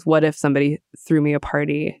he says, what if somebody threw me a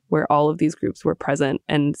party where all of these groups were present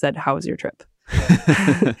and said, how was your trip?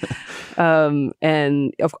 Either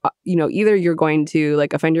you're going to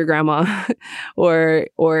like offend your grandma or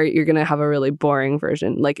you're going to have a really boring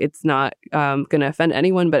version. Like it's not going to offend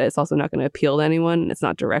anyone, but it's also not going to appeal to anyone. It's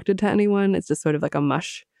not directed to anyone. It's just sort of like a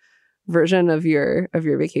mush version of your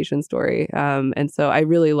vacation story. And so I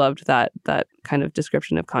really loved that kind of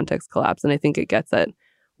description of context collapse. And I think it gets at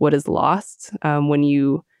what is lost when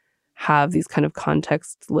you have these kind of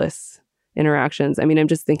contextless interactions. I mean, I'm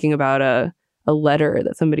just thinking about a letter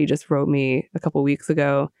that somebody just wrote me a couple weeks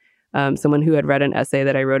ago. Someone who had read an essay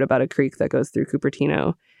that I wrote about a creek that goes through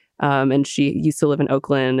Cupertino. And she used to live in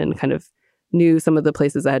Oakland and kind of knew some of the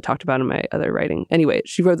places I had talked about in my other writing. Anyway,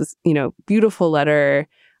 she wrote this, beautiful letter.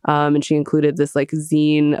 And she included this like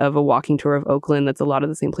zine of a walking tour of Oakland that's a lot of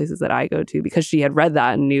the same places that I go to because she had read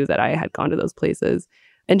that and knew that I had gone to those places.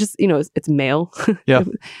 And just, it's mail. Yeah.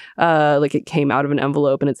 Like it came out of an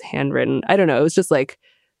envelope and it's handwritten. I don't know. It was just like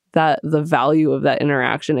that the value of that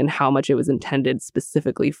interaction and how much it was intended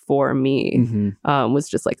specifically for me was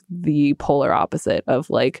just like the polar opposite of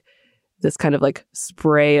like this kind of like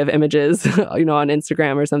spray of images, on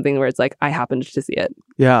Instagram or something where it's like, I happened to see it.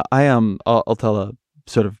 Yeah, I am. I'll tell a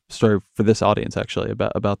sort of story for this audience actually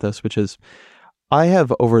about this, which is I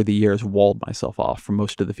have over the years walled myself off from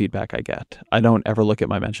most of the feedback I get. I don't ever look at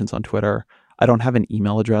my mentions on Twitter. I don't have an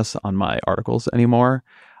email address on my articles anymore.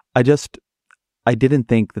 I didn't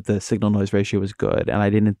think that the signal noise ratio was good, and I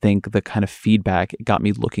didn't think the kind of feedback it got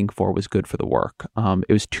me looking for was good for the work.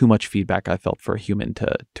 It was too much feedback I felt for a human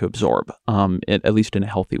to absorb, at least in a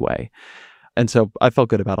healthy way. And so I felt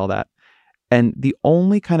good about all that. And the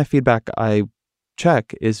only kind of feedback I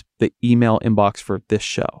check is the email inbox for this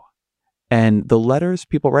show. And the letters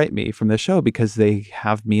people write me from this show, because they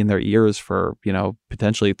have me in their ears for,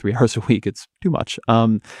 potentially 3 hours a week, it's too much,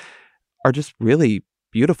 are just really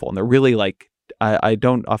beautiful. And they're really like I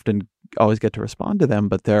don't often always get to respond to them,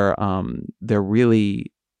 but they're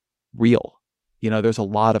really real. There's a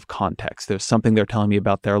lot of context. There's something they're telling me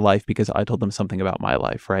about their life because I told them something about my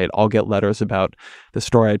life, right? I'll get letters about the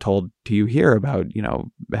story I told to you here about,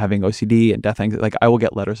 having OCD and death anxiety. Like, I will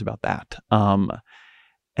get letters about that.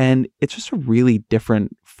 And it's just a really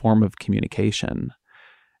different form of communication.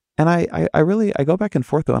 And I go back and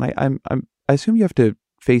forth though, and I assume you have to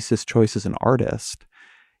face this choice as an artist.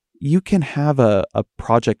 You can have a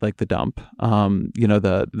project like The Dump,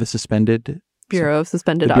 the suspended Bureau of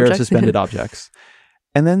Suspended the Objects. Bureau of Suspended Objects.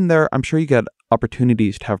 And then I'm sure you get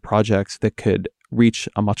opportunities to have projects that could reach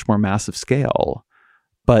a much more massive scale,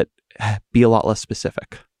 but be a lot less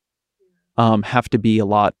specific. Have to be a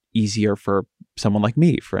lot easier for someone like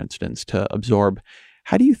me, for instance, to absorb.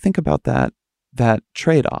 How do you think about that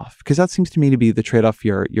trade-off? Because that seems to me to be the trade-off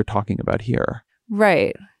you're talking about here.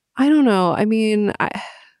 Right. I don't know. I mean,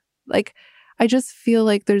 I just feel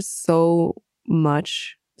like there's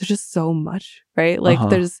just so much, right? Like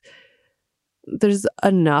there's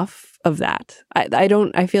enough of that.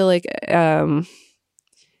 I feel like and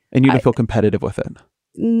you don't feel competitive with it.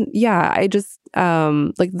 Yeah, I just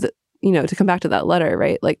to come back to that letter,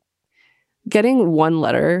 right? Like getting one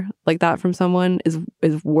letter like that from someone is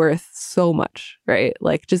worth so much, right?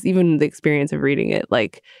 Like just even the experience of reading it,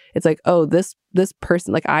 like it's like, oh, this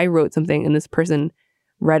person, like I wrote something and this person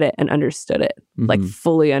read it and understood it, like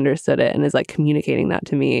fully understood it, and is like communicating that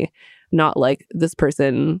to me, not like this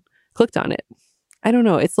person clicked on it. I don't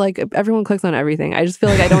know. It's like everyone clicks on everything. I just feel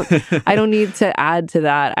like I don't need to add to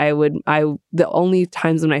that. The only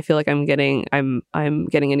times when I feel like I'm getting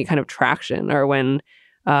any kind of traction are when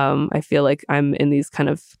I feel like I'm in these kind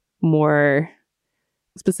of more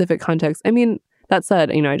specific contexts. I mean, that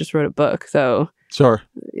said, I just wrote a book, so sure.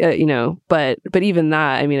 But even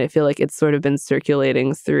that, I mean, I feel like it's sort of been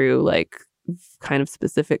circulating through like kind of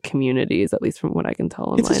specific communities, at least from what I can tell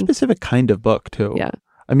online. It's a specific kind of book too. Yeah.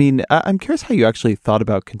 I mean, I'm curious how you actually thought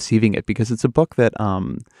about conceiving it, because it's a book that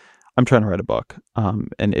I'm trying to write a book, and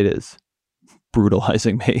it is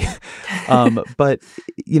brutalizing me. But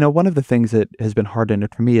one of the things that has been hard in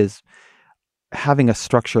it for me is having a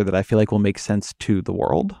structure that I feel like will make sense to the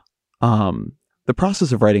world. The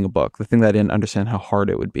process of writing a book, the thing that I didn't understand how hard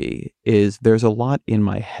it would be, is there's a lot in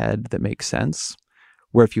my head that makes sense,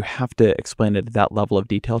 where if you have to explain it at that level of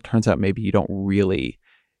detail, it turns out maybe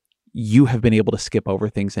you have been able to skip over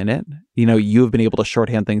things in it. You have been able to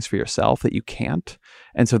shorthand things for yourself that you can't.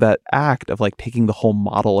 And so that act of like taking the whole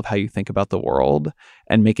model of how you think about the world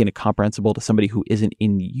and making it comprehensible to somebody who isn't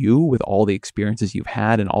in you with all the experiences you've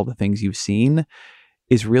had and all the things you've seen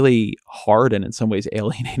is really hard and in some ways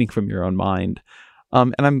alienating from your own mind.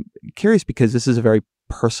 And I'm curious because this is a very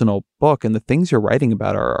personal book, and the things you're writing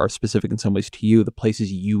about are specific in some ways to you, the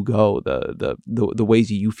places you go, the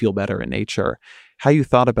ways you feel better in nature. How you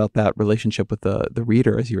thought about that relationship with the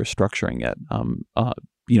reader as you were structuring it,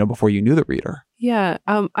 before you knew the reader. Yeah,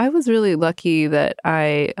 I was really lucky that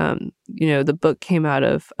the book came out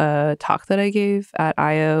of a talk that I gave at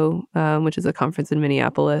I.O., which is a conference in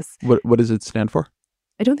Minneapolis. What does it stand for?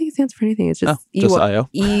 I don't think it stands for anything. It's just I.O.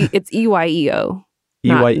 It's EYEO.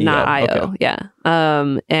 EYEO. Not I.O. Okay. Yeah.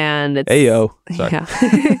 And it's AO. Sorry.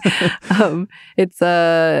 Yeah. It's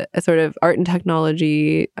a sort of art and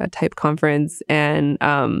technology type conference. And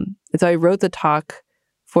so I wrote the talk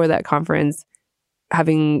for that conference,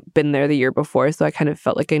 having been there the year before. So I kind of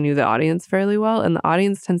felt like I knew the audience fairly well. And the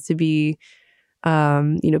audience tends to be,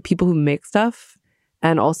 people who make stuff,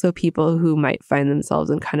 and also people who might find themselves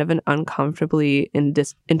in kind of an uncomfortably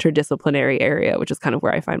interdisciplinary area, which is kind of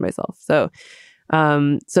where I find myself. So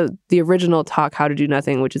the original talk, How to Do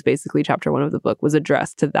Nothing, which is basically chapter 1 of the book, was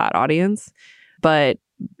addressed to that audience. But,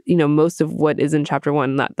 most of what is in chapter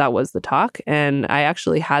 1, that was the talk. And I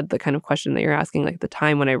actually had the kind of question that you're asking, like the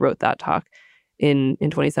time when I wrote that talk in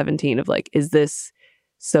 2017 of like, is this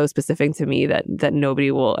so specific to me that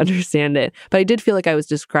nobody will understand it? But I did feel like I was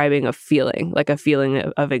describing a feeling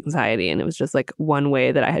of anxiety. And it was just like one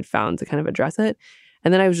way that I had found to kind of address it.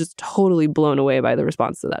 And then I was just totally blown away by the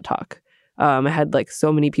response to that talk. I had like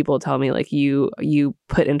so many people tell me like, you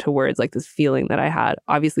put into words like this feeling that I had.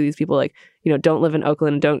 Obviously these people like, don't live in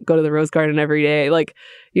Oakland, don't go to the Rose Garden every day. Like,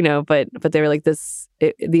 but they were like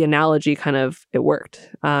the analogy kind of, it worked.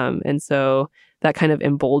 And so that kind of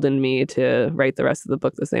emboldened me to write the rest of the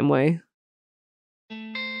book the same way.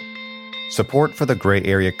 Support for The Gray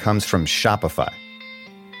Area comes from Shopify.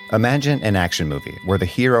 Imagine an action movie where the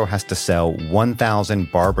hero has to sell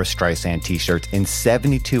 1,000 Barbra Streisand t-shirts in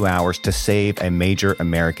 72 hours to save a major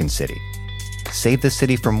American city. Save the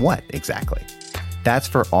city from what exactly? That's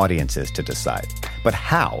for audiences to decide. But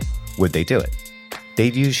how would they do it?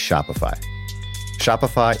 they'd use Shopify.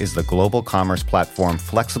 Shopify is the global commerce platform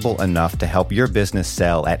flexible enough to help your business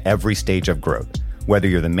sell at every stage of growth. Whether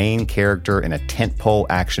you're the main character in a tentpole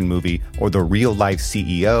action movie or the real-life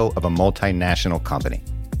CEO of a multinational company.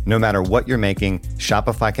 No matter what you're making,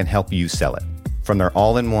 Shopify can help you sell it. From their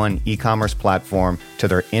all-in-one e-commerce platform to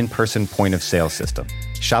their in-person point-of-sale system,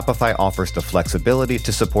 Shopify offers the flexibility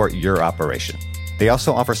to support your operation. They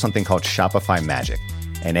also offer something called Shopify Magic,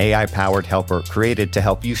 an AI-powered helper created to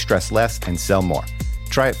help you stress less and sell more.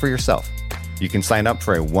 Try it for yourself. You can sign up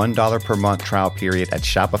for a $1 per month trial period at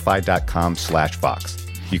shopify.com/Vox.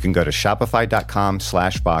 You can go to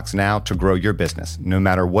shopify.com/Vox now to grow your business, no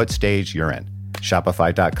matter what stage you're in.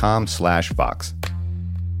 Shopify.com/Vox.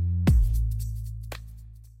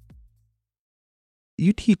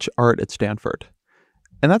 You teach art at Stanford,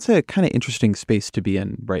 and that's a kind of interesting space to be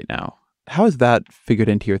in right now. How has that figured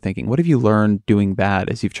into your thinking? What have you learned doing that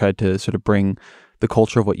as you've tried to sort of bring the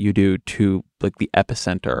culture of what you do to like the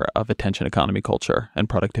epicenter of attention economy culture and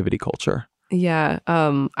productivity culture? Yeah,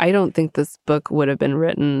 I don't think this book would have been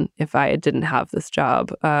written if I didn't have this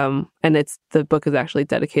job. And the book is actually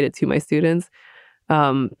dedicated to my students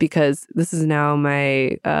because this is now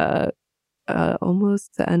my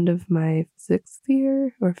almost the end of my 6th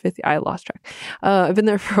year or 5th year. I lost track. I've been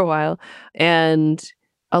there for a while, and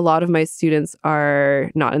a lot of my students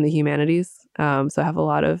are not in the humanities. So I have a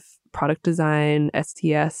lot of product design,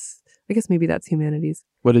 STS. I guess maybe that's humanities.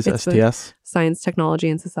 What is STS? Science, Technology,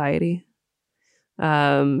 and Society.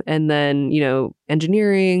 And then,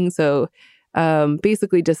 engineering. So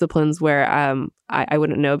basically disciplines where I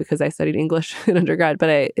wouldn't know because I studied English in undergrad, but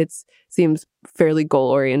it seems fairly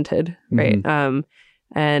goal-oriented, right? Mm-hmm.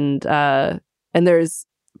 And there's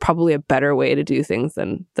probably a better way to do things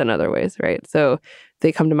than other ways, right? So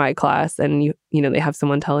they come to my class and they have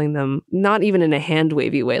someone telling them, not even in a hand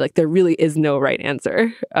wavy way, like there really is no right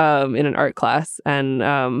answer in an art class. And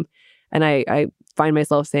I find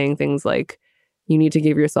myself saying things like, you need to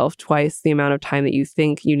give yourself twice the amount of time that you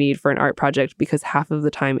think you need for an art project because half of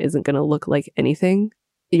the time isn't going to look like anything.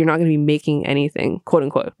 You're not going to be making anything, quote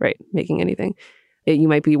unquote, right? Making anything. You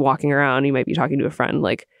might be walking around, you might be talking to a friend,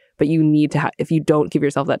 but you need to if you don't give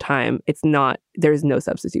yourself that time, there's no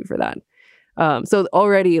substitute for that. So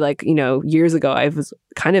already years ago, I was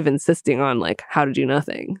kind of insisting on how to do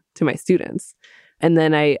nothing to my students. And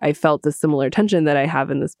then I felt the similar tension that I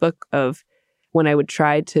have in this book of when I would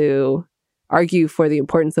try to argue for the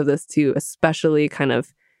importance of this to especially kind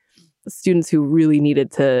of students who really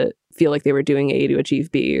needed to feel like they were doing A to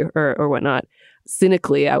achieve B or whatnot.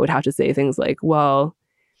 Cynically, I would have to say things like, well,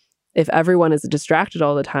 if everyone is distracted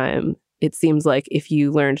all the time, it seems like if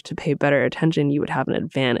you learned to pay better attention, you would have an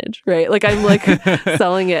advantage, right? I'm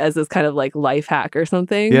selling it as this kind of life hack or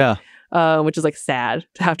something. Yeah. Which is sad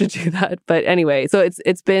to have to do that. But anyway, so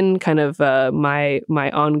it's been kind of my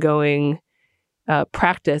ongoing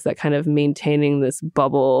practice at kind of maintaining this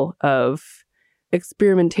bubble of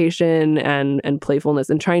experimentation and playfulness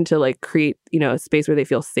and trying to create, a space where they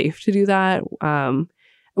feel safe to do that.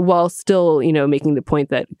 While still, making the point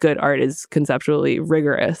that good art is conceptually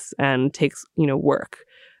rigorous and takes, work.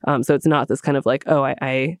 So it's not this kind of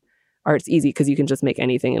art's easy because you can just make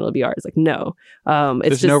anything and it'll be art. It's no.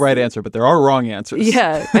 There's no right answer, but there are wrong answers.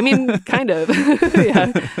 Yeah. I mean, kind of.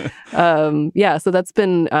 Yeah. So that's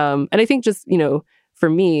been, and I think just, for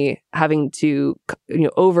me, having to,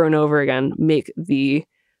 over and over again, make the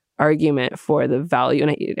argument for the value,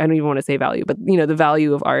 and I don't even want to say value, but the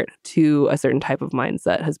value of art to a certain type of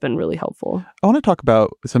mindset has been really helpful. I want to talk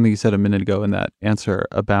about something you said a minute ago in that answer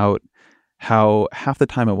about how half the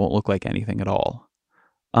time it won't look like anything at all.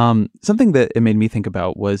 Something that it made me think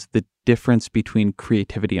about was the difference between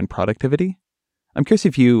creativity and productivity. I'm curious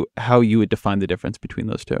how you would define the difference between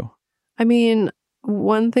those two. I mean,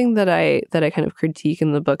 one thing that I kind of critique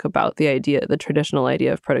in the book about the traditional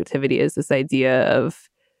idea of productivity is this idea of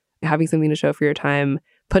having something to show for your time,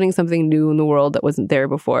 putting something new in the world that wasn't there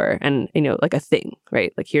before, and, a thing,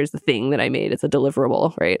 right? Here's the thing that I made. It's a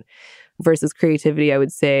deliverable, right? Versus creativity, I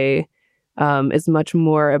would say, is much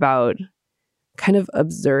more about kind of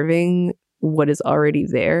observing what is already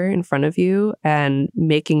there in front of you and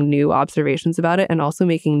making new observations about it, and also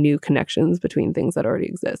making new connections between things that already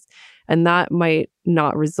exist. And that might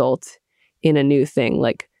not result in a new thing.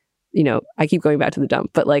 I keep going back to the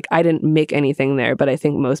dump, but I didn't make anything there, but I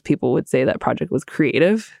think most people would say that project was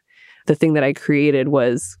creative. The thing that I created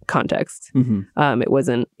was context. Mm-hmm. It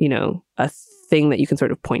wasn't, a thing that you can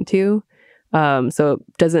sort of point to. So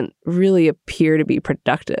it doesn't really appear to be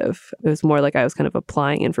productive. It was more like I was kind of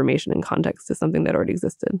applying information and context to something that already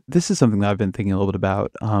existed. This is something that I've been thinking a little bit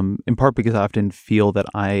about, in part because I often feel that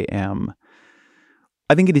I am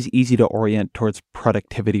I think it is easy to orient towards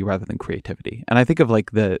productivity rather than creativity. And I think of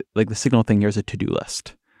the signal thing here as a to-do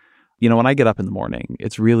list. When I get up in the morning,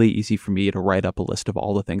 it's really easy for me to write up a list of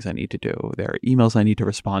all the things I need to do. There are emails I need to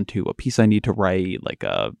respond to, a piece I need to write, like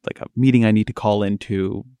a meeting I need to call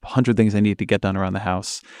into, 100 things I need to get done around the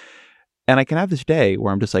house. And I can have this day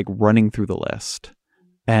where I'm just running through the list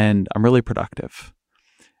and I'm really productive.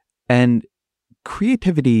 And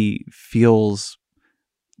creativity feels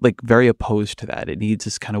very opposed to that. It needs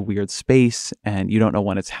this kind of weird space and you don't know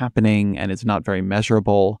when it's happening and it's not very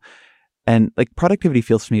measurable. And productivity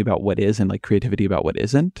feels to me about what is and creativity about what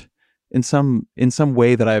isn't in some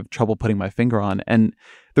way that I have trouble putting my finger on. And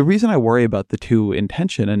the reason I worry about the two in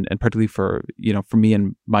tension and particularly for me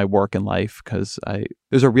and my work and life, because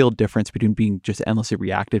there's a real difference between being just endlessly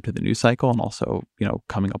reactive to the news cycle and also,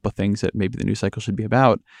 coming up with things that maybe the news cycle should be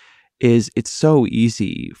about, is it's so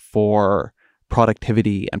easy for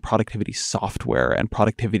productivity and productivity software and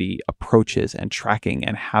productivity approaches and tracking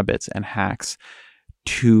and habits and hacks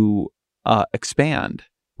to expand.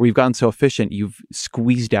 Where you've gotten so efficient, you've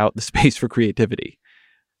squeezed out the space for creativity.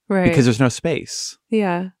 Right. Because there's no space.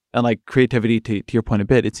 Yeah. And creativity, to your point a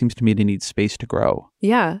bit, it seems to me to need space to grow.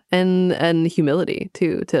 Yeah. And humility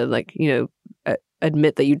too, to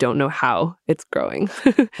admit that you don't know how it's growing.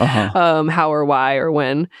 How or why or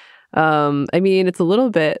when. It's a little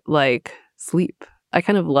bit like sleep. I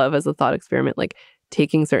kind of love as a thought experiment,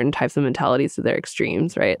 taking certain types of mentalities to their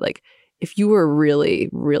extremes, right? If you were really,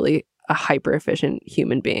 really a hyper efficient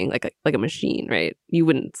human being, like a machine, right? You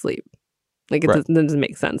wouldn't sleep. It doesn't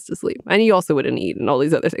make sense to sleep. And you also wouldn't eat and all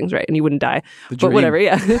these other things, right? And you wouldn't die. But whatever,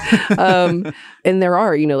 yeah. And there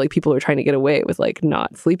are, people who are trying to get away with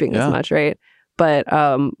not sleeping as much, right? But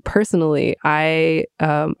personally, I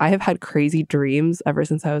have had crazy dreams ever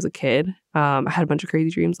since I was a kid. I had a bunch of crazy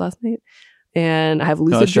dreams last night. And I have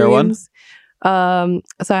lucid dreams. So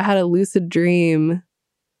I had a lucid dream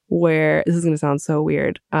where, this is going to sound so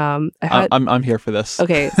weird. I'm here for this.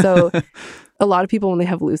 Okay, so a lot of people, when they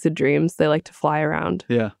have lucid dreams, they like to fly around.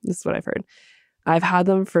 Yeah. This is what I've heard. I've had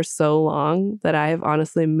them for so long that I have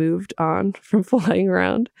honestly moved on from flying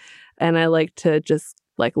around. And I like to just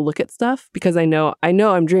look at stuff because I know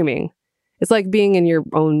I'm dreaming. It's like being in your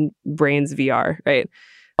own brain's VR, right?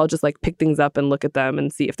 I'll just pick things up and look at them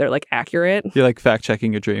and see if they're accurate. You're fact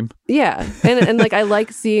checking your dream. Yeah. And I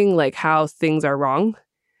like seeing how things are wrong.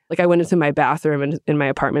 I went into my bathroom in my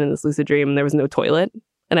apartment in this lucid dream and there was no toilet.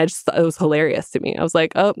 And I just thought it was hilarious to me. I was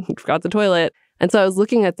like, oh, forgot the toilet. And so I was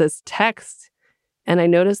looking at this text and I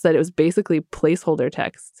noticed that it was basically placeholder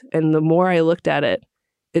text. And the more I looked at it,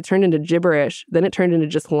 it turned into gibberish. Then it turned into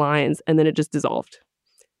just lines and then it just dissolved.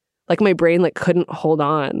 My brain couldn't hold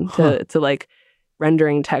on to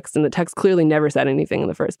rendering text. And the text clearly never said anything in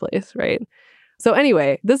the first place, right? So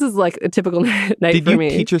anyway, this is a typical night for me. Did you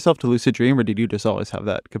teach yourself to lucid dream or did you just always have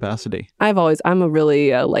that capacity? I'm a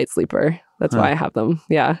really light sleeper. That's why I have them.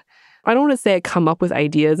 Yeah. I don't want to say I come up with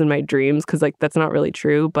ideas in my dreams because that's not really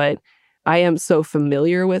true, but I am so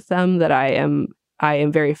familiar with them that I am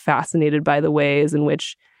very fascinated by the ways in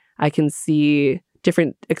which I can see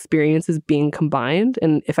different experiences being combined.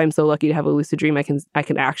 And if I'm so lucky to have a lucid dream, I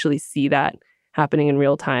can actually see that happening in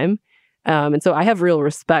real time. And so I have real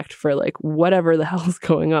respect for whatever the hell is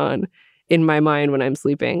going on in my mind when I'm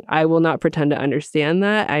sleeping. I will not pretend to understand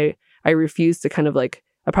that. I refuse to kind of I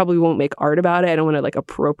probably won't make art about it. I don't want to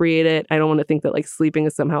appropriate it. I don't want to think that sleeping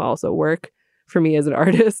is somehow also work for me as an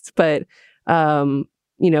artist. But,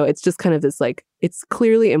 it's just kind of this it's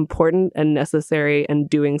clearly important and necessary and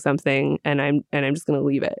doing something. And I'm just going to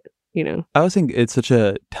leave it, I always think it's such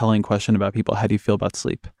a telling question about people. How do you feel about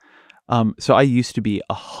sleep? So I used to be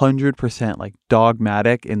 100%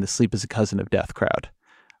 dogmatic in the sleep is a cousin of death crowd.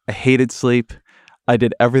 I hated sleep. I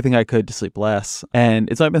did everything I could to sleep less. And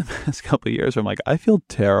it's only been the past couple of years where I'm I feel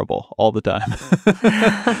terrible all the time.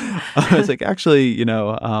 I was actually,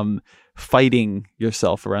 fighting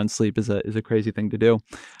yourself around sleep is a crazy thing to do.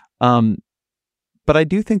 But I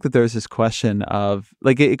do think that there's this question of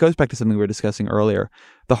it goes back to something we were discussing earlier.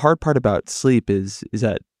 The hard part about sleep is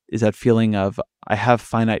that feeling of I have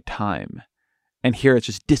finite time and here it's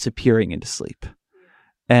just disappearing into sleep.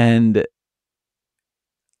 And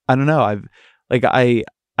I don't know, I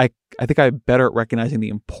think I'm better at recognizing the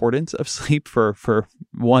importance of sleep for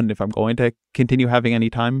one, if I'm going to continue having any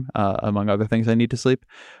time, among other things I need to sleep.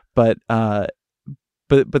 But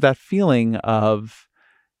that feeling of,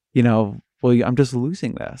 I'm just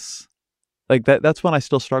losing this. That's one I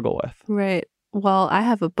still struggle with. Right. Well, I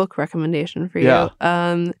have a book recommendation for you.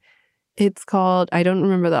 Yeah. It's called, I don't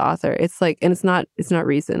remember the author. It's and it's not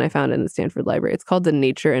recent. I found it in the Stanford Library. It's called The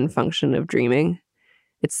Nature and Function of Dreaming.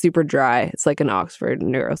 It's super dry. It's like an Oxford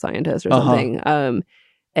neuroscientist or something.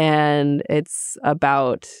 And it's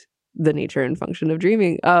about the nature and function of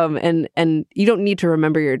dreaming. And you don't need to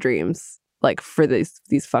remember your dreams like for these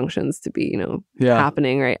functions to be,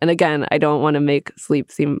 happening, right? And again, I don't want to make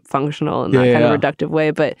sleep seem functional in that kind of reductive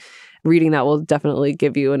way, but reading that will definitely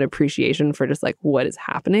give you an appreciation for just like what is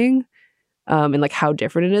happening. And like how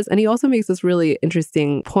different it is. And he also makes this really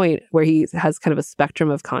interesting point where he has kind of a spectrum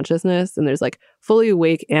of consciousness, and there's like fully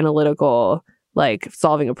awake, analytical, like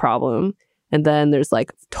solving a problem. And then there's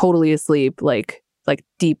like totally asleep, like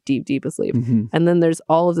deep asleep. Mm-hmm. And then there's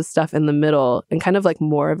all of the stuff in the middle and kind of like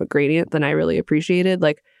more of a gradient than I really appreciated.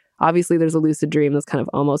 Like obviously there's a lucid dream that's kind of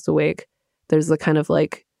almost awake. There's the kind of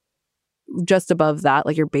like just above that,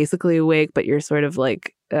 like you're basically awake, but you're sort of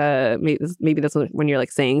like maybe that's when you're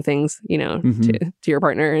like saying things, to your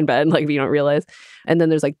partner in bed, like you don't realize. And then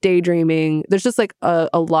there's like daydreaming. There's just like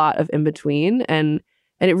a lot of in between, and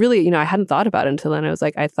it really, I hadn't thought about it until then. I was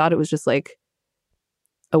like, I thought it was just like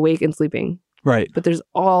awake and sleeping, right? But there's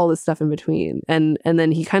all this stuff in between, and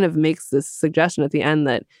then he kind of makes this suggestion at the end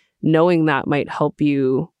that knowing that might help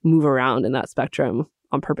you move around in that spectrum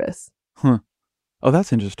on purpose. Oh,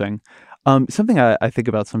 that's interesting. Something I think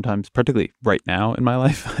about sometimes, particularly right now in my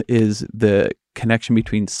life, is the connection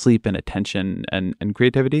between sleep and attention and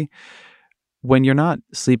creativity. When you're not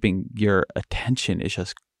sleeping, your attention is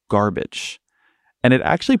just garbage. And it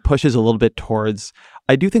actually pushes a little bit towards,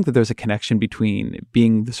 I do think that there's a connection between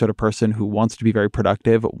being the sort of person who wants to be very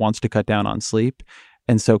productive, wants to cut down on sleep,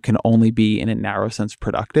 and so can only be in a narrow sense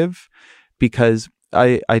productive. Because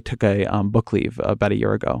I took a book leave about a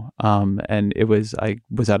year ago, and I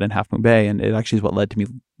was out in Half Moon Bay, and it actually is what led to me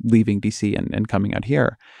leaving DC and coming out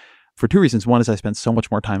here for two reasons. One is I spent so much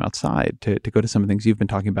more time outside to go to some of the things you've been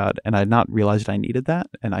talking about, and I had not realized I needed that,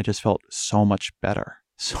 and I just felt so much better.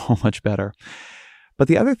 But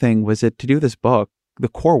the other thing was that to do this book, the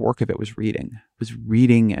core work of it was reading. It was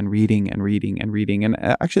reading and reading and reading and reading, and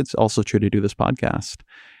actually it's also true to do this podcast.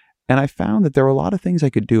 And I found that there were a lot of things I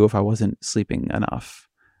could do if I wasn't sleeping enough,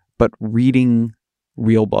 but reading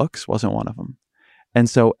real books wasn't one of them. And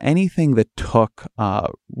so anything that took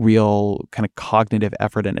real kind of cognitive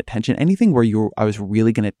effort and attention, anything where I was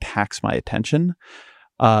really going to tax my attention,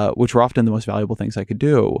 which were often the most valuable things I could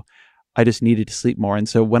do, I just needed to sleep more. And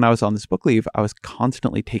so when I was on this book leave, I was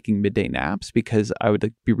constantly taking midday naps because I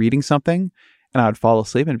would be reading something and I would fall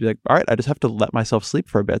asleep and be like, all right, I just have to let myself sleep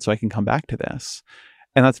for a bit so I can come back to this.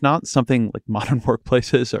 And that's not something like modern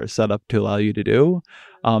workplaces are set up to allow you to do.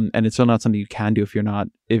 And it's still not something you can do if you're not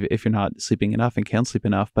sleeping enough and can't sleep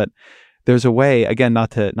enough. But there's a way, again,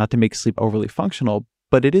 not to make sleep overly functional,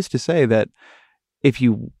 but it is to say that if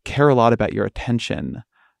you care a lot about your attention,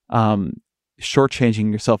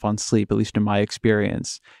 shortchanging yourself on sleep, at least in my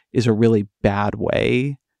experience, is a really bad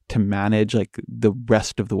way to manage like the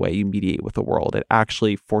rest of the way you mediate with the world. It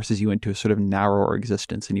actually forces you into a sort of narrower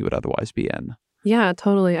existence than you would otherwise be in. Yeah,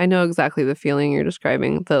 totally. I know exactly the feeling you're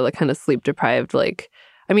describing, the like kind of sleep deprived, like,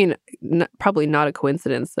 I mean, probably not a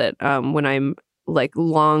coincidence that when I'm like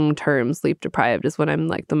long-term sleep deprived is when I'm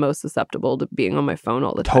like the most susceptible to being on my phone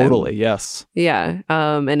all the time. Totally, yes. Yeah.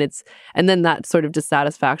 And then that sort of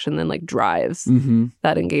dissatisfaction then like drives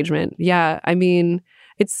that engagement. Yeah. I mean,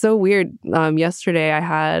 it's so weird. Yesterday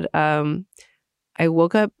I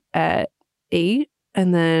woke up at 8.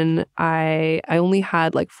 And then I only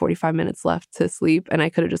had like 45 minutes left to sleep, and I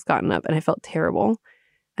could have just gotten up, and I felt terrible.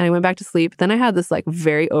 And I went back to sleep. Then I had this like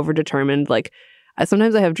very overdetermined, like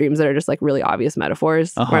sometimes I have dreams that are just like really obvious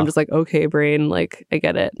metaphors where I'm just like, okay, brain, like I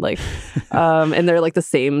get it. Like, and they're like the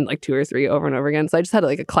same like 2 or 3 over and over again. So I just had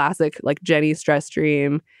like a classic like Jenny stress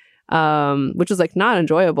dream, which was like not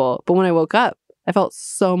enjoyable. But when I woke up, I felt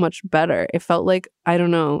so much better. It felt like, I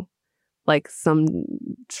don't know, like some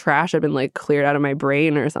trash had been like cleared out of my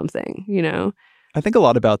brain or something, I think a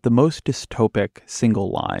lot about the most dystopic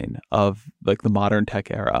single line of like the modern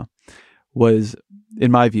tech era was,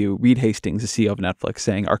 in my view, Reed Hastings, the CEO of Netflix,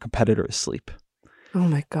 saying our competitor is sleep. Oh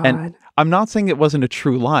my God. And I'm not saying it wasn't a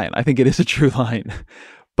true line. I think it is a true line.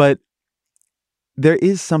 But there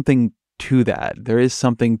is something to that. There is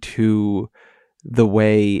something to the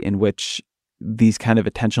way in which these kind of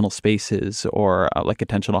attentional spaces or like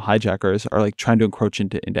attentional hijackers are like trying to encroach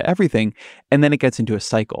into everything. And then it gets into a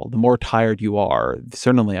cycle. The more tired you are,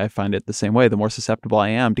 certainly I find it the same way, the more susceptible I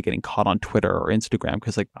am to getting caught on Twitter or Instagram,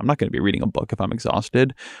 because like I'm not going to be reading a book if I'm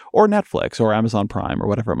exhausted, or Netflix or Amazon Prime or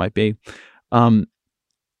whatever it might be.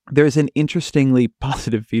 There's an interestingly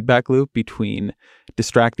positive feedback loop between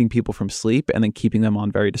distracting people from sleep and then keeping them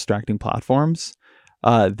on very distracting platforms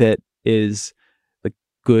that is like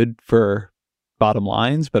good for bottom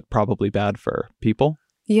lines, but probably bad for people.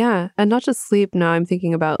 Yeah. And not just sleep. Now I'm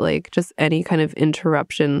thinking about like just any kind of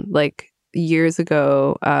interruption. Like years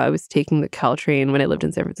ago, I was taking the Caltrain when I lived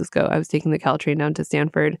in San Francisco. I was taking the Caltrain down to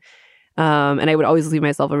Stanford. And I would always leave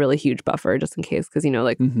myself a really huge buffer just in case, because,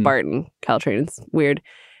 like BART and Caltrain, it's weird.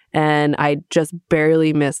 And I just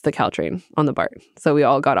barely missed the Caltrain on the BART. So we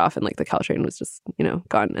all got off and like the Caltrain was just,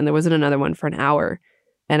 gone. And there wasn't another one for an hour.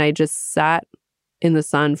 And I just sat in the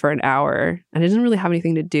sun for an hour and I didn't really have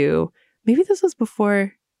anything to do. Maybe this was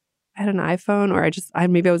before I had an iPhone, or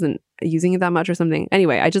maybe I wasn't using it that much or something.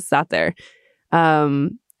 Anyway, I just sat there.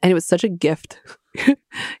 And it was such a gift,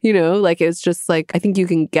 like it was just like, I think you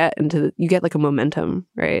can get you get like a momentum,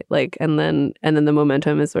 right? Like, and then the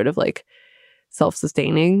momentum is sort of like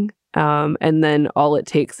self-sustaining. And then all it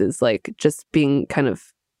takes is like just being kind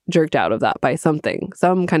of jerked out of that by some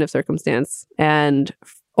kind of circumstance. And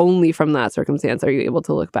only from that circumstance are you able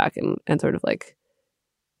to look back and sort of like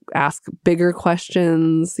ask bigger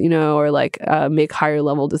questions, or like make higher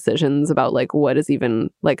level decisions about like what is even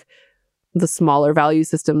like the smaller value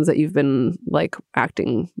systems that you've been like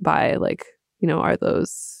acting by, like, are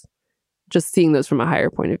those just seeing those from a higher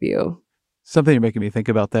point of view. Something you're making me think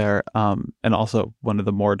about there, and also one of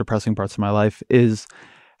the more depressing parts of my life, is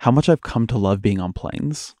how much I've come to love being on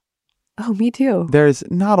planes. Oh, me too. There's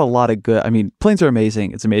not a lot of good. I mean, planes are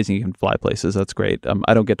amazing. It's amazing you can fly places. That's great.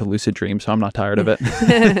 I don't get to lucid dream, so I'm not tired of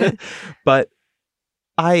it. But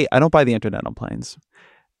I don't buy the internet on planes.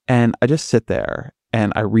 And I just sit there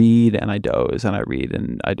and I read and I doze and I read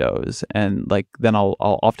and I doze. And like then I'll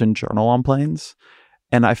often journal on planes.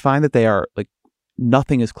 And I find that they are like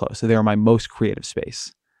nothing is close. So they are my most creative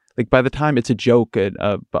space. Like by the time it's a joke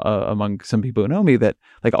among some people who know me that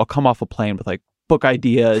like I'll come off a plane with like book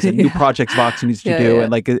ideas and new projects Vox needs to do.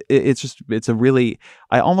 And like, it's a really,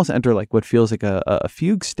 I almost enter like what feels like a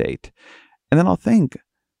fugue state. And then I'll think,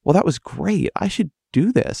 well, that was great. I should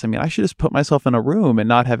do this. I mean, I should just put myself in a room and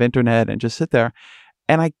not have internet and just sit there.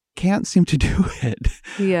 And I can't seem to do it.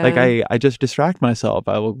 Yeah. Like I just distract myself.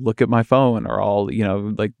 I will look at my phone or I'll,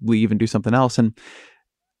 like leave and do something else. And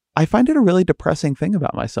I find it a really depressing thing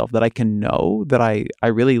about myself that I can know that I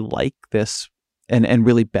really like this and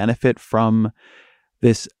really benefit from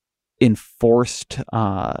this enforced,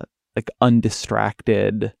 like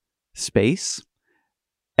undistracted space.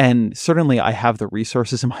 And certainly I have the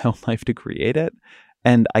resources in my own life to create it.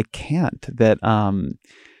 And I can't.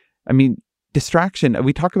 Distraction,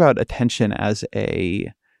 we talk about attention as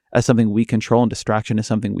something we control and distraction is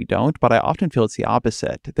something we don't. But I often feel it's the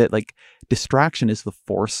opposite, that like distraction is the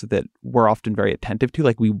force that we're often very attentive to.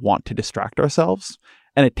 Like we want to distract ourselves.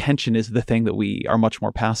 And attention is the thing that we are much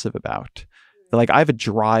more passive about. Like I have a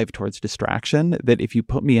drive towards distraction that if you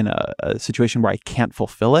put me in a situation where I can't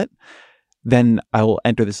fulfill it, then I will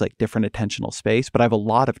enter this like different attentional space. But I have a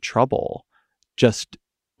lot of trouble just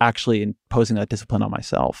actually imposing that discipline on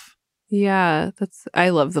myself. Yeah, I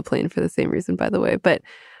love the plane for the same reason, by the way. But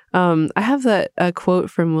I have a quote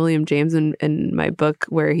from William James in my book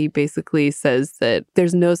where he basically says that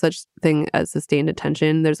there's no such thing as sustained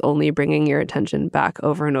attention. There's only bringing your attention back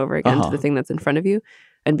over and over again to the thing that's in front of you.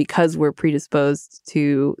 And because we're predisposed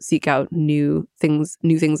to seek out new things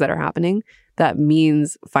that are happening, that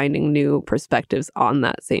means finding new perspectives on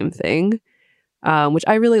that same thing, which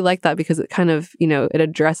I really like that because it kind of, it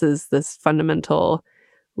addresses this fundamental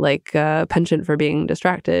like penchant for being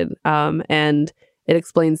distracted. And it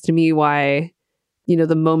explains to me why,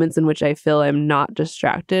 the moments in which I feel I'm not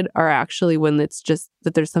distracted are actually when it's just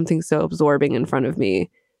that there's something so absorbing in front of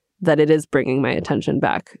me that it is bringing my attention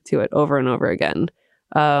back to it over and over again.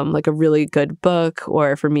 Like a really good book,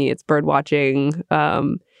 or for me, it's bird watching,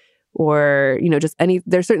 or, just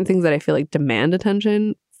there's certain things that I feel like demand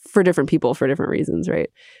attention for different people for different reasons. Right.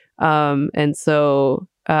 And so,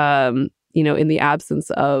 in the absence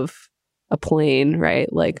of a plane,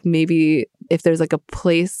 right? Like maybe if there's like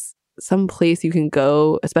some place you can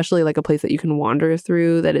go, especially like a place that you can wander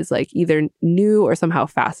through that is like either new or somehow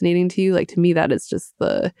fascinating to you. Like to me, that is just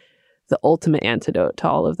the ultimate antidote to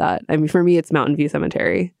all of that. I mean, for me, it's Mountain View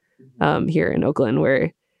Cemetery here in Oakland,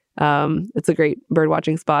 where it's a great bird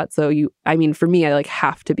watching spot. So for me, I like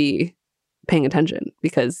have to be paying attention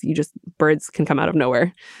because birds can come out of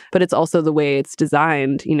nowhere. But it's also the way it's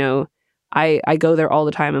designed. I go there all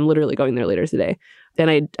the time. I'm literally going there later today.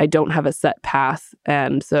 And I don't have a set path.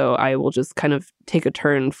 And so I will just kind of take a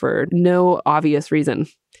turn for no obvious reason.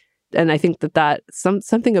 And I think that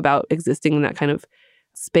something about existing in that kind of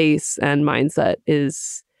space and mindset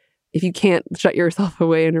is, if you can't shut yourself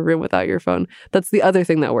away in a room without your phone, that's the other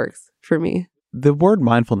thing that works for me. The word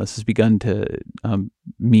mindfulness has begun to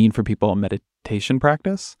mean for people a meditation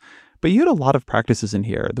practice. But you had a lot of practices in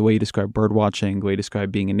here, the way you describe bird watching, the way you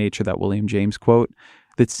describe being in nature, that William James quote,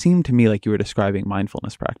 that seemed to me like you were describing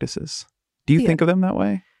mindfulness practices. Do you think of them that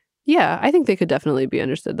way? Yeah, I think they could definitely be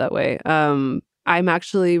understood that way. I'm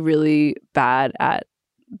actually really bad at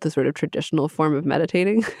the sort of traditional form of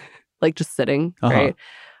meditating, like just sitting, right?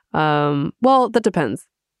 Well, that depends,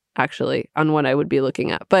 actually, on what I would be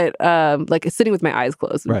looking at. But like sitting with my eyes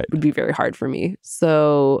closed would be very hard for me.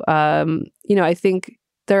 So, I think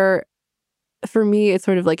for me, it's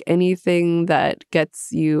sort of like anything that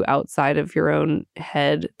gets you outside of your own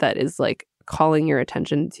head that is like calling your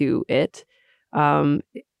attention to it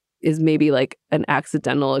is maybe like an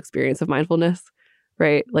accidental experience of mindfulness,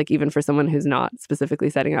 right? Like even for someone who's not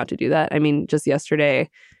specifically setting out to do that. I mean, just yesterday,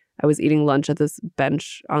 I was eating lunch at this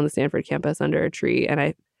bench on the Stanford campus under a tree, and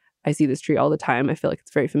I see this tree all the time. I feel like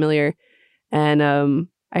it's very familiar. And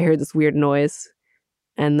I heard this weird noise.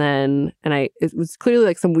 And it was clearly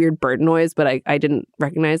like some weird bird noise, but I didn't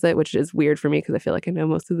recognize it, which is weird for me because I feel like I know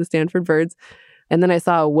most of the Stanford birds. And then I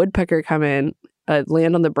saw a woodpecker come in,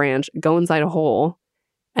 land on the branch, go inside a hole.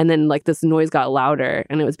 And then like this noise got louder,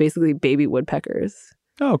 and it was basically baby woodpeckers.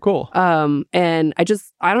 Oh, cool. And I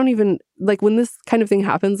don't even like when this kind of thing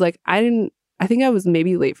happens, like I think I was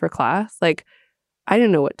maybe late for class. Like I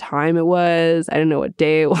didn't know what time it was. I didn't know what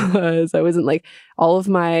day it was. I wasn't like, all of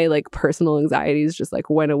my like personal anxieties just like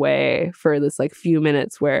went away for this like few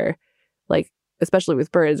minutes where like, especially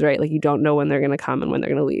with birds, right? Like you don't know when they're going to come and when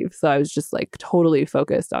they're going to leave. So I was just like totally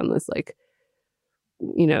focused on this like,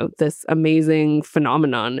 this amazing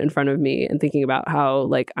phenomenon in front of me and thinking about how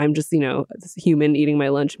like I'm just, this human eating my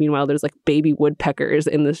lunch. Meanwhile, there's like baby woodpeckers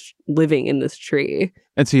living in this tree.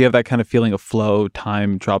 And so you have that kind of feeling of flow,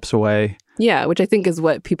 time drops away. Yeah, which I think is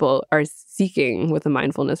what people are seeking with a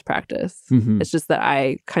mindfulness practice. Mm-hmm. It's just that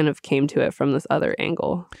I kind of came to it from this other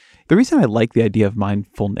angle. The reason I like the idea of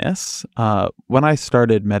mindfulness, when I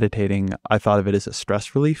started meditating, I thought of it as a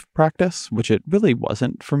stress relief practice, which it really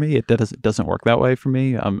wasn't for me. It doesn't work that way for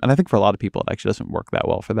me. And I think for a lot of people, it actually doesn't work that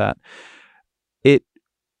well for that. It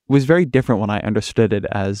was very different when I understood it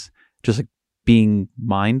as just like being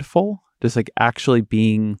mindful, just like actually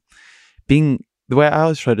being the way I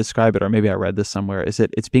always try to describe it, or maybe I read this somewhere, is that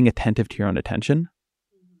it's being attentive to your own attention.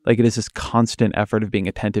 Like it is this constant effort of being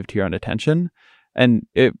attentive to your own attention. And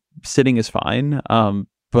sitting is fine,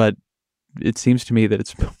 but it seems to me that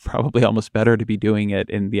it's probably almost better to be doing it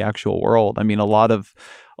in the actual world. I mean, a lot of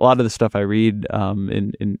the stuff I read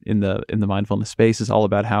in the mindfulness space is all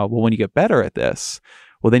about how, well, when you get better at this,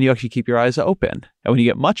 well, then you actually keep your eyes open. And when you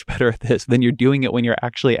get much better at this, then you're doing it when you're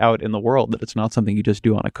actually out in the world, that it's not something you just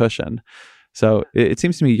do on a cushion. So it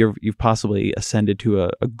seems to me you've possibly ascended to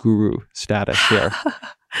a guru status here.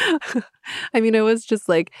 I mean, it was just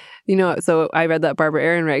like, so I read that Barbara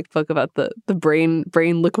Ehrenreich book about the brain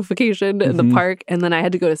liquefaction in the park. And then I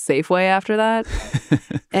had to go to Safeway after that.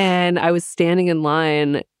 And I was standing in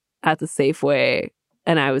line at the Safeway,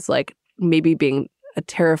 and I was like maybe being a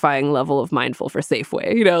terrifying level of mindful for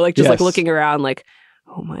Safeway, like just like looking around like,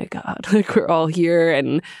 oh my God, like we're all here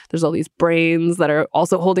and there's all these brains that are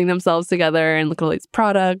also holding themselves together, and look at all these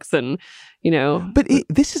products and, But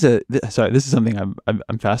this is something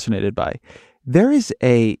I'm fascinated by. There is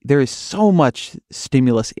so much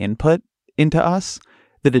stimulus input into us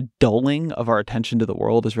that a dulling of our attention to the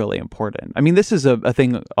world is really important. I mean, this is a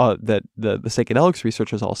thing that the psychedelics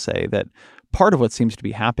researchers all say, that part of what seems to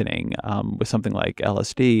be happening with something like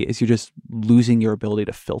LSD is you're just losing your ability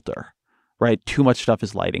to filter. Right? Too much stuff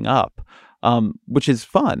is lighting up, which is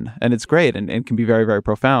fun and it's great and can be very, very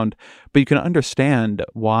profound. But you can understand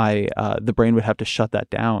why the brain would have to shut that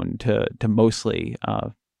down to mostly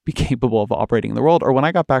be capable of operating in the world. Or when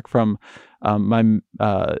I got back from my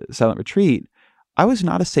silent retreat, I was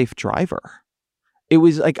not a safe driver. It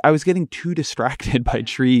was like I was getting too distracted by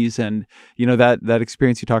trees and, that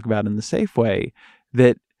experience you talk about in the Safeway,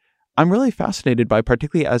 that I'm really fascinated by,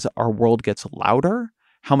 particularly as our world gets louder,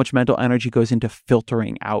 how much mental energy goes into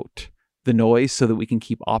filtering out the noise so that we can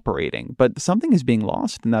keep operating. But something is being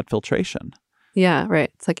lost in that filtration. Yeah,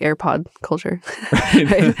 right. It's like AirPod culture.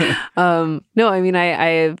 Right? No, I mean,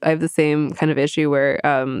 I have the same kind of issue where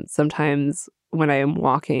sometimes when I am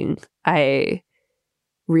walking, I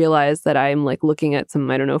realize that I'm like looking at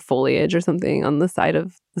some, I don't know, foliage or something on the side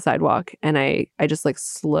of the sidewalk. And I just like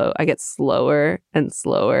I get slower and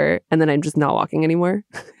slower. And then I'm just not walking anymore.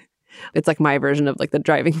 It's like my version of like the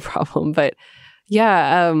driving problem. But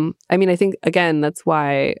yeah, I mean, I think, again, that's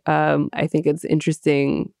why I think it's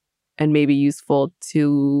interesting and maybe useful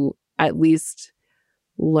to at least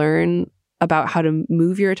learn about how to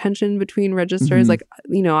move your attention between registers. Like,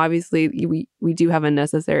 you know, obviously we do have a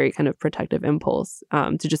necessary kind of protective impulse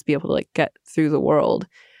to just be able to like get through the world.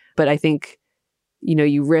 But I think, you know,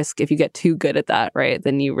 you risk, if you get too good at that, right,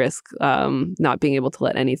 then you risk not being able to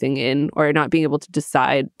let anything in, or not being able to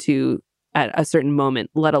decide to, at a certain moment,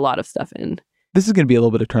 let a lot of stuff in. This is going to be a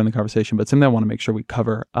little bit of turn the conversation, but something I want to make sure we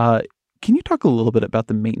cover. Can you talk a little bit about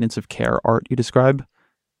the maintenance of care art you describe?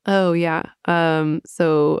 Oh, yeah.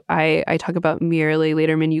 So I talk about Mirle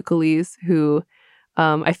Lederman-Ukeles, who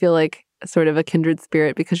I feel like sort of a kindred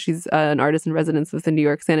spirit because she's an artist in residence with the New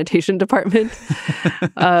York Sanitation Department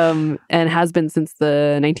and has been since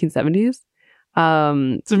the 1970s.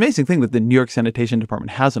 It's an amazing thing that the New York Sanitation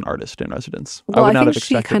Department has an artist in residence. Well, I would not think have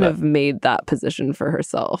expected she kind that. of made that position for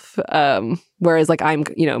herself. Whereas like I'm,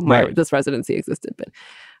 you know, this residency existed, but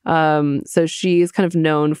so she's kind of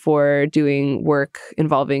known for doing work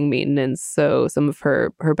involving maintenance. So some of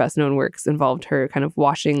her best known works involved her kind of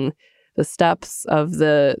washing the steps of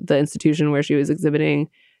the institution where she was exhibiting.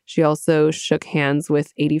 She also shook hands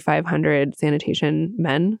with 8,500 sanitation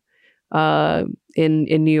men in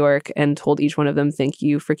New York and told each one of them, thank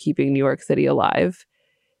you for keeping New York City alive.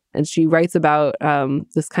 And she writes about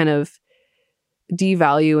this kind of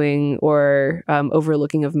devaluing or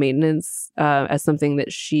overlooking of maintenance as something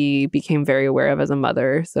that she became very aware of as a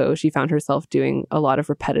mother. So she found herself doing a lot of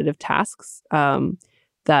repetitive tasks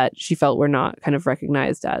that she felt were not kind of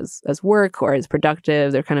recognized as work or as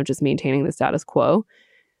productive. They're kind of just maintaining the status quo.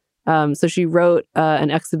 So she wrote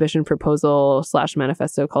an exhibition proposal /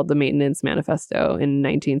 manifesto called the Maintenance Manifesto in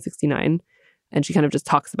 1969. And she kind of just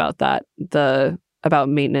talks about that, about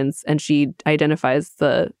maintenance. And she identifies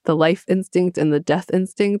the life instinct and the death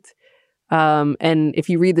instinct. And if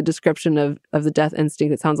you read the description of the death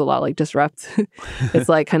instinct, it sounds a lot like Disrupt. It's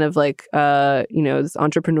like kind of like, you know, this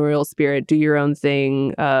entrepreneurial spirit, do your own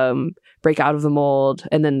thing, break out of the mold.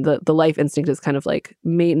 And then the life instinct is kind of like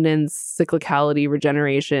maintenance, cyclicality,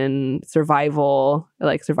 regeneration, survival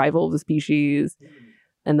of the species.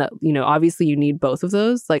 And that, you know, obviously you need both of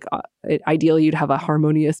those. Like ideally you'd have a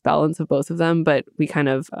harmonious balance of both of them, but we kind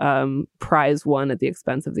of prize one at the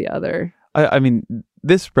expense of the other. I mean,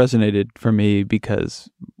 this resonated for me because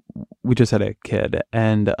we just had a kid,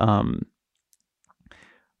 and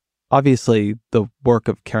obviously the work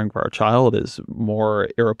of caring for our child is more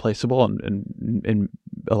irreplaceable and in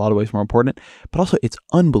a lot of ways more important, but also it's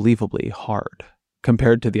unbelievably hard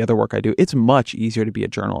compared to the other work I do. It's much easier to be a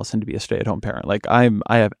journalist than to be a stay-at-home parent. Like I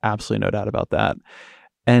have absolutely no doubt about that.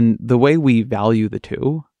 And the way we value the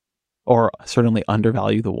two, or certainly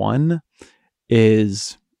undervalue the one,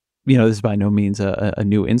 is, you know, this is by no means a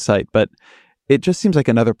new insight, but it just seems like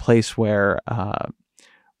another place where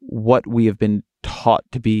what we have been taught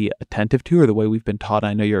to be attentive to, or the way we've been taught,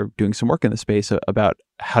 I know you're doing some work in the space about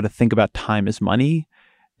how to think about time as money,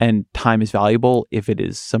 and time is valuable if it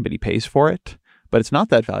is somebody pays for it, but it's not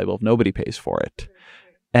that valuable if nobody pays for it.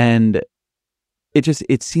 And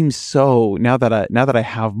it seems so, now that I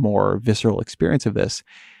have more visceral experience of this,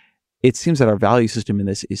 it seems that our value system in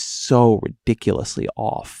this is so ridiculously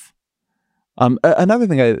off. Another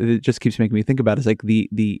thing that just keeps making me think about is like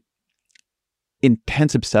the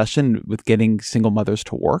intense obsession with getting single mothers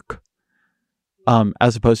to work,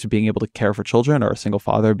 as opposed to being able to care for children, or a single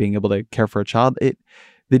father being able to care for a child.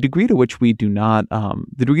 The degree to which we do not,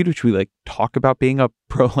 the degree to which we like talk about being a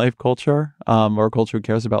pro-life culture, or a culture who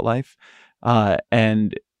cares about life,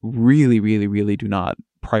 and really, really, really do not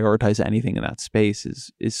prioritize anything in that space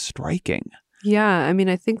is striking. Yeah, I mean,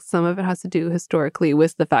 I think some of it has to do historically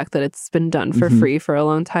with the fact that it's been done for free for a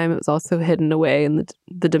long time. It was also hidden away in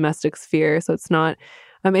the domestic sphere. So it's not,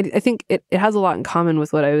 I think it has a lot in common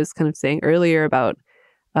with what I was kind of saying earlier about,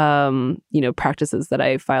 you know, practices that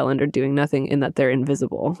I file under doing nothing, in that they're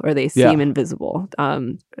invisible, or they seem invisible.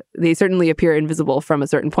 They certainly appear invisible from a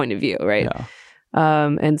certain point of view, right?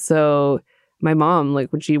 Yeah. And so my mom,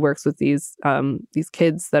 like when she works with these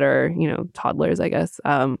kids that are, you know, toddlers, I guess,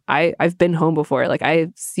 I've been home before. Like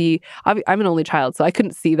I'm an only child, so I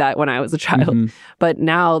couldn't see that when I was a child. But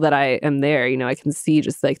now that I am there, you know, I can see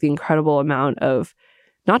just like the incredible amount of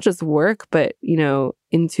not just work, but, you know,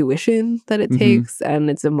 intuition that it takes,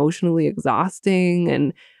 and it's emotionally exhausting.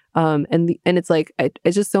 And it's like,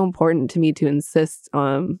 it's just so important to me to insist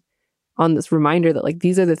on this reminder that like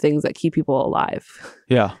these are the things that keep people alive.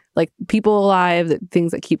 Yeah. Like people alive,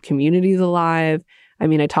 things that keep communities alive. I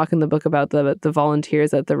mean, I talk in the book about the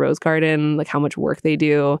volunteers at the Rose Garden, like how much work they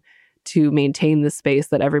do to maintain the space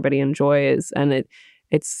that everybody enjoys. And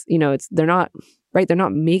it's, you know, they're not right? They're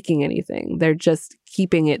not making anything. They're just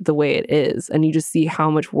keeping it the way it is. And you just see how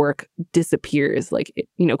much work disappears, like,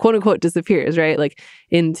 quote unquote disappears, right? Like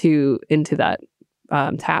into that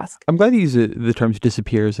task. I'm glad you use the terms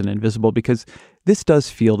disappears and invisible, because this does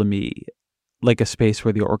feel to me like a space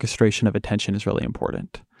where the orchestration of attention is really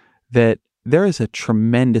important. That there is a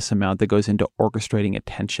tremendous amount that goes into orchestrating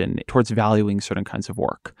attention towards valuing certain kinds of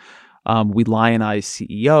work. We lionize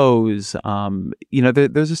CEOs.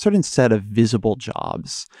 There's a certain set of visible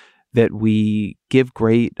jobs that we give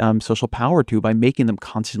great social power to by making them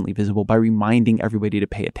constantly visible, by reminding everybody to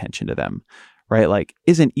pay attention to them, right? Like,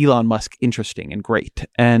 isn't Elon Musk interesting and great?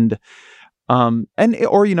 Even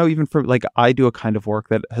for, like, I do a kind of work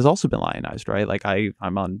that has also been lionized, right? Like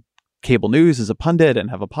I'm on cable news as a pundit and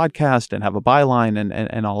have a podcast and have a byline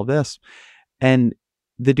and all of this. And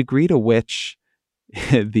the degree to which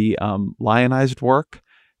the lionized work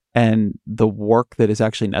and the work that is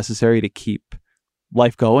actually necessary to keep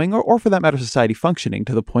life going, or for that matter, society functioning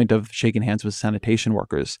to the point of shaking hands with sanitation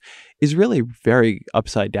workers, is really very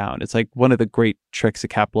upside down. It's like one of the great tricks that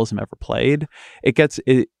capitalism ever played.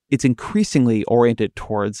 It's increasingly oriented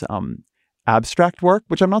towards abstract work,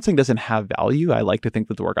 which I'm not saying doesn't have value. I like to think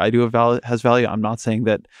that the work I do has value. I'm not saying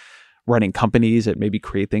that running companies that maybe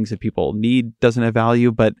create things that people need doesn't have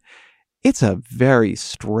value, but it's a very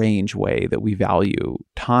strange way that we value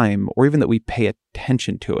time, or even that we pay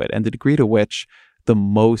attention to it. And the degree to which the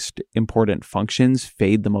most important functions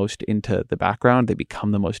fade the most into the background, they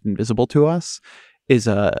become the most invisible to us, is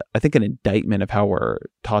I think an indictment of how we're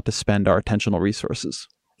taught to spend our attentional resources.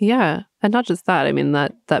 Yeah. And not just that. I mean,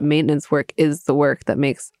 that maintenance work is the work that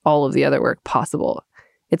makes all of the other work possible.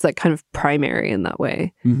 It's like kind of primary in that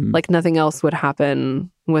way. Mm-hmm. Like nothing else would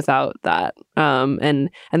happen without that. And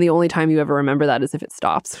the only time you ever remember that is if it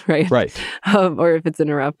stops, right? Right. Or if it's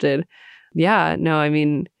interrupted. Yeah. No, I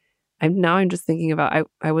mean, I'm just thinking about,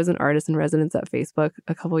 I was an artist in residence at Facebook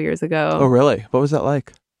a couple years ago. Oh, really? What was that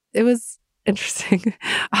like? It was interesting.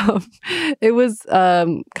 It was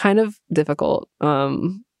kind of difficult,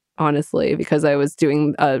 honestly, because I was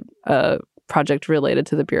doing a project related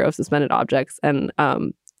to the Bureau of Suspended Objects, and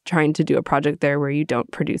trying to do a project there where you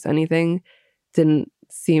don't produce anything didn't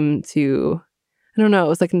seem to, I don't know, it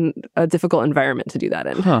was like a difficult environment to do that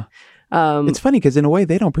in. Huh. It's funny because in a way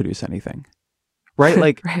they don't produce anything, right?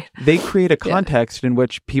 Like right. They create a context in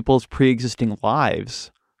which people's pre-existing lives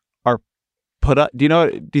are put up. Do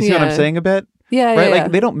you see what I'm saying a bit? Yeah, right. Yeah.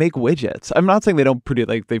 Like they don't make widgets. I'm not saying they don't produce,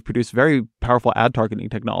 like they produce very powerful ad targeting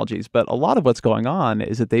technologies, but a lot of what's going on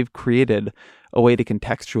is that they've created a way to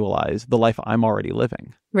contextualize the life I'm already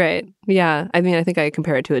living. Right. Yeah. I mean, I think I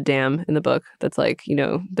compare it to a dam in the book. That's like,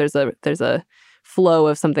 there's a flow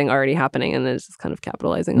of something already happening, and then it's just kind of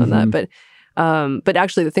capitalizing on that. But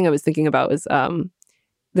actually, the thing I was thinking about was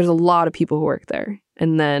there's a lot of people who work there,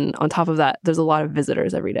 and then on top of that, there's a lot of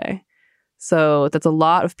visitors every day. So that's a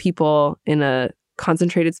lot of people in a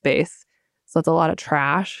concentrated space. So that's a lot of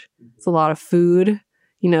trash. It's a lot of food.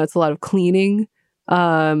 It's a lot of cleaning.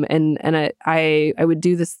 And I would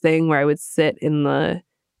do this thing where I would sit in the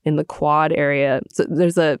quad area. So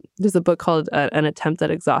there's a book called An Attempt at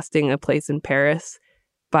Exhausting a Place in Paris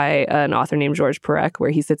by an author named Georges Perec, where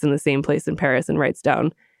he sits in the same place in Paris and writes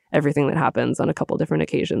down everything that happens on a couple different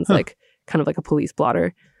occasions, like kind of like a police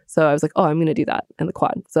blotter. So I was like, oh, I'm going to do that in the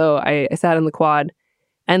quad. So I sat in the quad,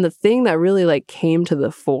 and the thing that really like came to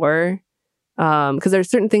the fore, because there's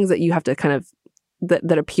certain things that you have to kind of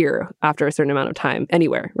that appear after a certain amount of time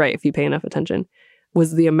anywhere, right? If you pay enough attention,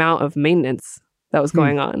 was the amount of maintenance that was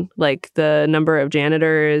going on, like the number of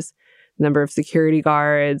janitors, number of security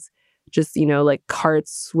guards, just like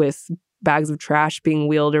carts with bags of trash being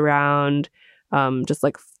wheeled around, just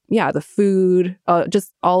like the food,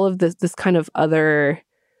 just all of this kind of other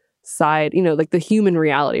side, like the human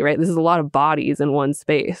reality, right? This is a lot of bodies in one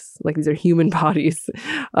space. Like these are human bodies.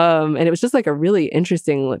 And it was just like a really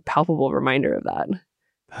interesting, like palpable reminder of that.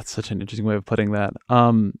 That's such an interesting way of putting that.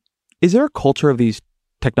 Is there a culture of these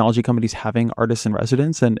technology companies having artists in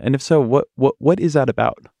residence? And if so, what is that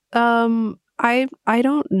about? I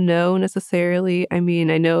don't know necessarily. I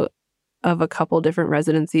mean, I know of a couple different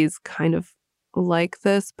residencies kind of like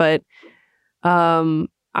this, but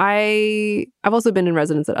I've also been in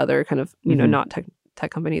residence at other kind of, not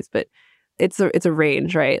tech companies, but it's a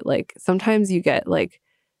range, right? Like sometimes you get like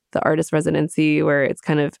the artist residency where it's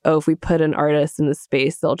kind of, if we put an artist in the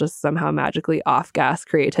space, they'll just somehow magically off-gas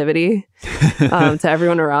creativity to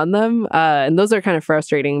everyone around them. And those are kind of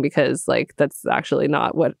frustrating because like, that's actually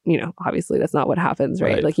not what, obviously that's not what happens,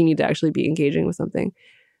 right? Like you need to actually be engaging with something.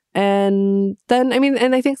 And then, I mean,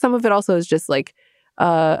 and I think some of it also is just like,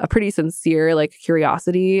 a pretty sincere like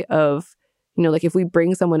curiosity of you know, like if we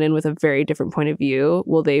bring someone in with a very different point of view,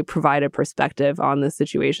 will they provide a perspective on the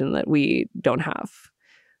situation that we don't have?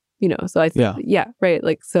 You know, so yeah, right.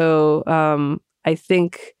 Like, so I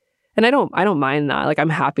think, and I don't mind that. Like, I'm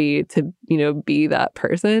happy to, you know, be that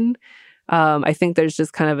person. I think there's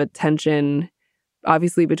just kind of a tension,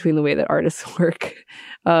 obviously, between the way that artists work,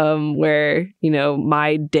 where, you know,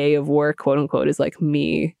 my day of work, quote unquote, is like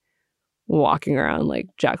me walking around like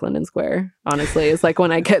Jack London Square. Honestly, it's like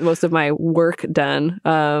when I get most of my work done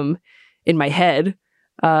in my head.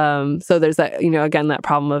 So there's that, you know, again, that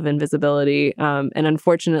problem of invisibility. And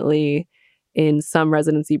unfortunately, in some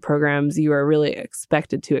residency programs, you are really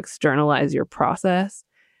expected to externalize your process,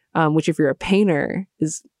 which if you're a painter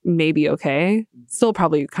is maybe okay. Still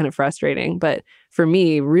probably kind of frustrating. But for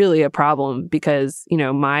me, really a problem because, you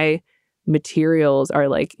know, my materials are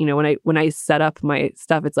like, you know, when I set up my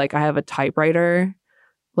stuff, it's like I have a typewriter,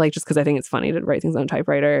 like just because I think it's funny to write things on a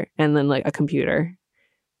typewriter, and then like a computer.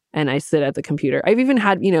 And I sit at the computer. I've even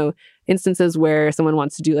had, you know, instances where someone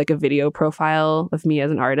wants to do like a video profile of me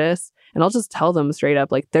as an artist. And I'll just tell them straight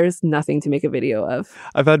up, like, there's nothing to make a video of.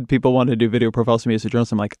 I've had people want to do video profiles of me as a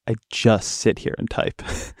journalist. I'm like, I just sit here and type.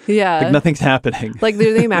 Yeah. Like nothing's happening. Like,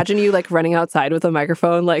 do they imagine you like running outside with a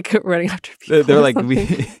microphone, like running after people? They're like,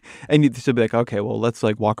 and you'd still be like, okay, well, let's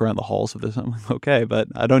like walk around the halls of this. I'm like, okay, but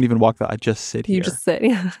I don't even walk I just sit here. You just sit,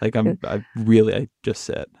 yeah. Like I just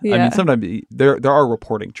sit. Yeah. I mean, sometimes there are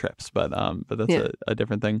reporting trips, but that's a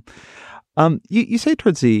different thing. You say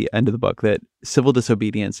towards the end of the book that civil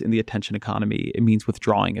disobedience in the attention economy, it means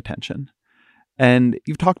withdrawing attention. And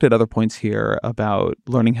you've talked at other points here about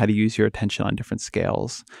learning how to use your attention on different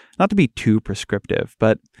scales. Not to be too prescriptive,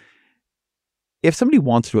 but if somebody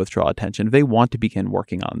wants to withdraw attention, if they want to begin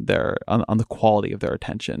working on on the quality of their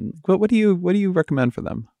attention, what do you recommend for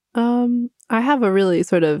them? I have a really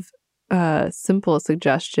sort of simple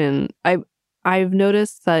suggestion. I've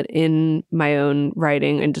noticed that in my own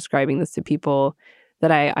writing and describing this to people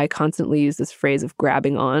that I constantly use this phrase of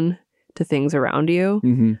grabbing on to things around you.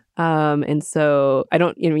 Mm-hmm. And so I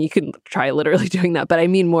don't, you know, you can try literally doing that, but I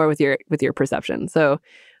mean more with your perception. So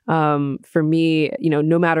for me, you know,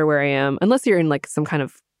 no matter where I am, unless you're in like some kind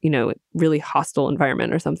of, you know, really hostile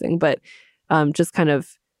environment or something, but just kind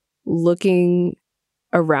of looking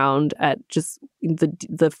around at just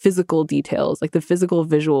the physical details, like the physical,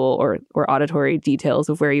 visual or auditory details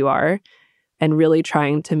of where you are, and really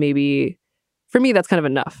trying to maybe, for me, that's kind of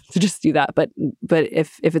enough to just do that. But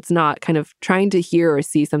if it's not, kind of trying to hear or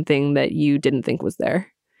see something that you didn't think was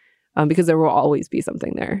there, because there will always be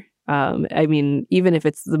something there. I mean, even if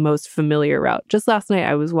it's the most familiar route. Just last night,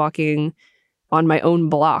 I was walking on my own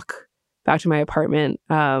block back to my apartment,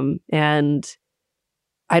 and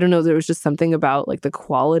I don't know, there was just something about like the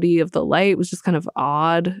quality of the light was just kind of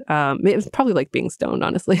odd. It was probably like being stoned,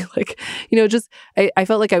 honestly. Like, you know, just I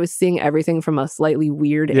felt like I was seeing everything from a slightly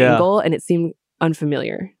weird angle, and it seemed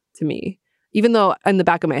unfamiliar to me, even though in the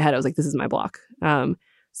back of my head I was like, this is my block. And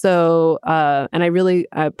I really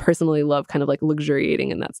personally love kind of like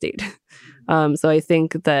luxuriating in that state. So I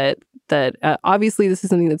think that obviously this is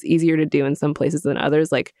something that's easier to do in some places than others.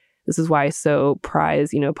 Like, this is why I so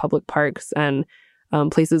prize, you know, public parks and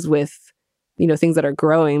places with, you know, things that are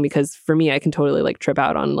growing, because for me, I can totally like trip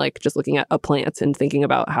out on like just looking at a plant and thinking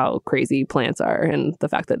about how crazy plants are and the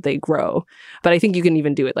fact that they grow. But I think you can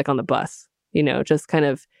even do it like on the bus, you know, just kind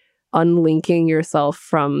of unlinking yourself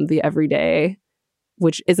from the everyday,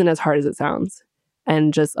 which isn't as hard as it sounds,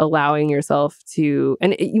 and just allowing yourself to,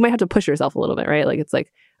 and you might have to push yourself a little bit, right? Like, it's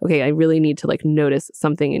like, okay, I really need to like notice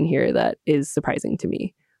something in here that is surprising to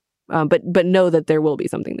me. But know that there will be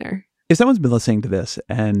something there. If someone's been listening to this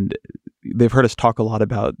and they've heard us talk a lot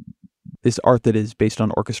about this art that is based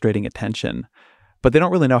on orchestrating attention, but they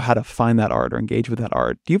don't really know how to find that art or engage with that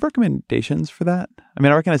art, do you have recommendations for that? I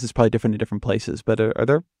mean, I recognize it's probably different in different places, but are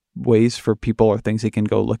there ways for people or things they can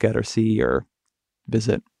go look at or see or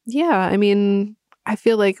visit? Yeah, I mean, I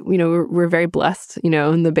feel like, you know, we're very blessed, you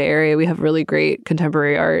know, in the Bay Area. We have really great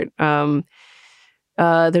contemporary art.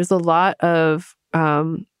 There's a lot of...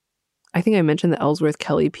 I think I mentioned the Ellsworth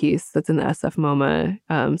Kelly piece that's in the SF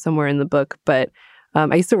MoMA somewhere in the book. But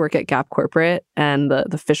I used to work at Gap Corporate, and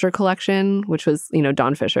the Fisher collection, which was, you know,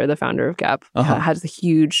 Don Fisher, the founder of Gap, has a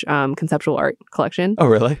huge conceptual art collection. Oh,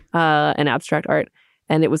 really? And abstract art.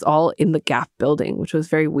 And it was all in the Gap building, which was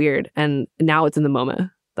very weird. And now it's in the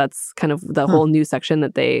MoMA. That's kind of the whole new section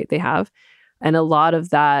that they have. And a lot of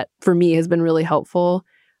that, for me, has been really helpful.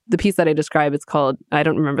 The piece that I describe, it's called, I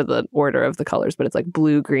don't remember the order of the colors, but it's like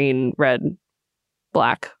blue, green, red,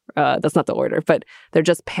 black. That's not the order, but they're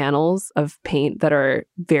just panels of paint that are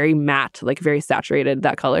very matte, like very saturated,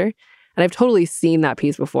 that color. And I've totally seen that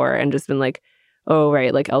piece before and just been like, oh,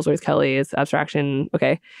 right, like Ellsworth Kelly is abstraction.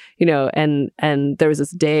 Okay. And there was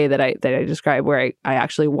this day that I described where I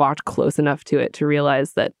actually walked close enough to it to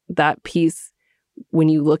realize that piece, when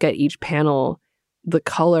you look at each panel, the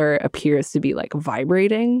color appears to be like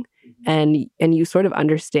vibrating, and you sort of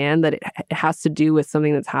understand that it has to do with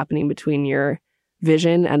something that's happening between your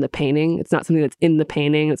vision and the painting. It's not something that's in the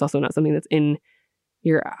painting. It's also not something that's in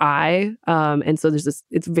your eye. And so there's this,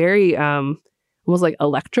 it's very almost like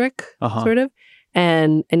electric sort of.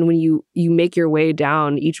 And when you make your way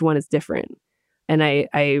down, each one is different. And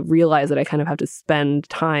I realize that I kind of have to spend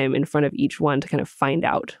time in front of each one to kind of find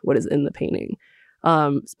out what is in the painting.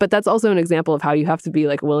 But that's also an example of how you have to be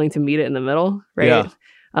like willing to meet it in the middle, right? Yeah.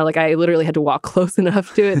 Like I literally had to walk close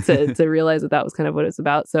enough to it to realize that was kind of what it's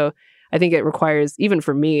about. So I think it requires, even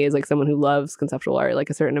for me, as like someone who loves conceptual art, like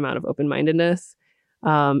a certain amount of open-mindedness.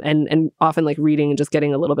 And often like reading and just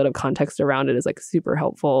getting a little bit of context around it is like super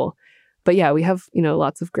helpful. But yeah, we have,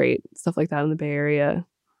 lots of great stuff like that in the Bay Area.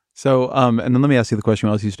 So, and then let me ask you the question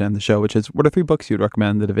we always used to end the show, which is, what are 3 books you'd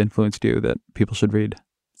recommend that have influenced you that people should read?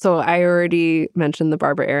 So I already mentioned the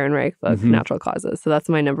Barbara Ehrenreich book, Natural Causes. So that's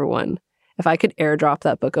my number 1. If I could airdrop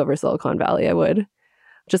that book over Silicon Valley, I would.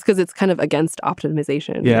 Just because it's kind of against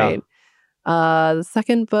optimization, right? The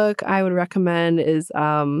second book I would recommend is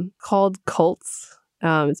called Cults.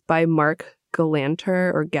 It's by Mark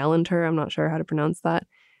Galanter. I'm not sure how to pronounce that.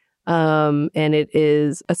 And it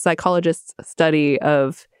is a psychologist's study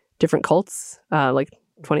of different cults, like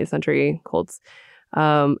 20th century cults.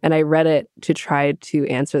 And I read it to try to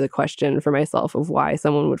answer the question for myself of why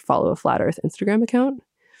someone would follow a Flat Earth Instagram account.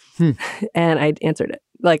 And I answered it.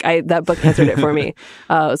 Like that book answered it for me. It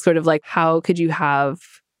was sort of like, how could you have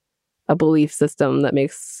a belief system that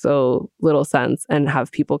makes so little sense and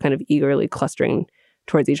have people kind of eagerly clustering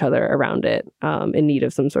towards each other around it, in need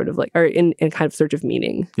of some sort of like, or in kind of search of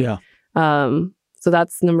meaning. Yeah. So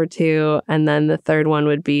that's number 2. And then the third one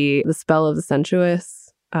would be The Spell of the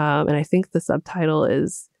Sensuous. And I think the subtitle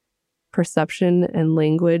is Perception and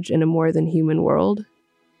Language in a More Than Human World.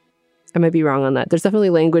 I might be wrong on that. There's definitely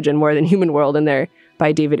language in More Than Human World in there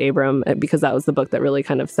by David Abram, because that was the book that really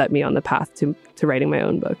kind of set me on the path to writing my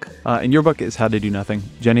own book. And your book is How to Do Nothing.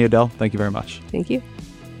 Jenny Odell, thank you very much. Thank you.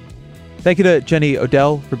 Thank you to Jenny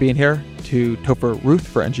Odell for being here, to Topher Ruth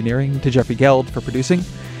for engineering, to Jeffrey Geld for producing.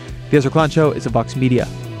 The Ezra Klein Show is a Vox Media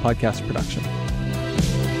podcast production.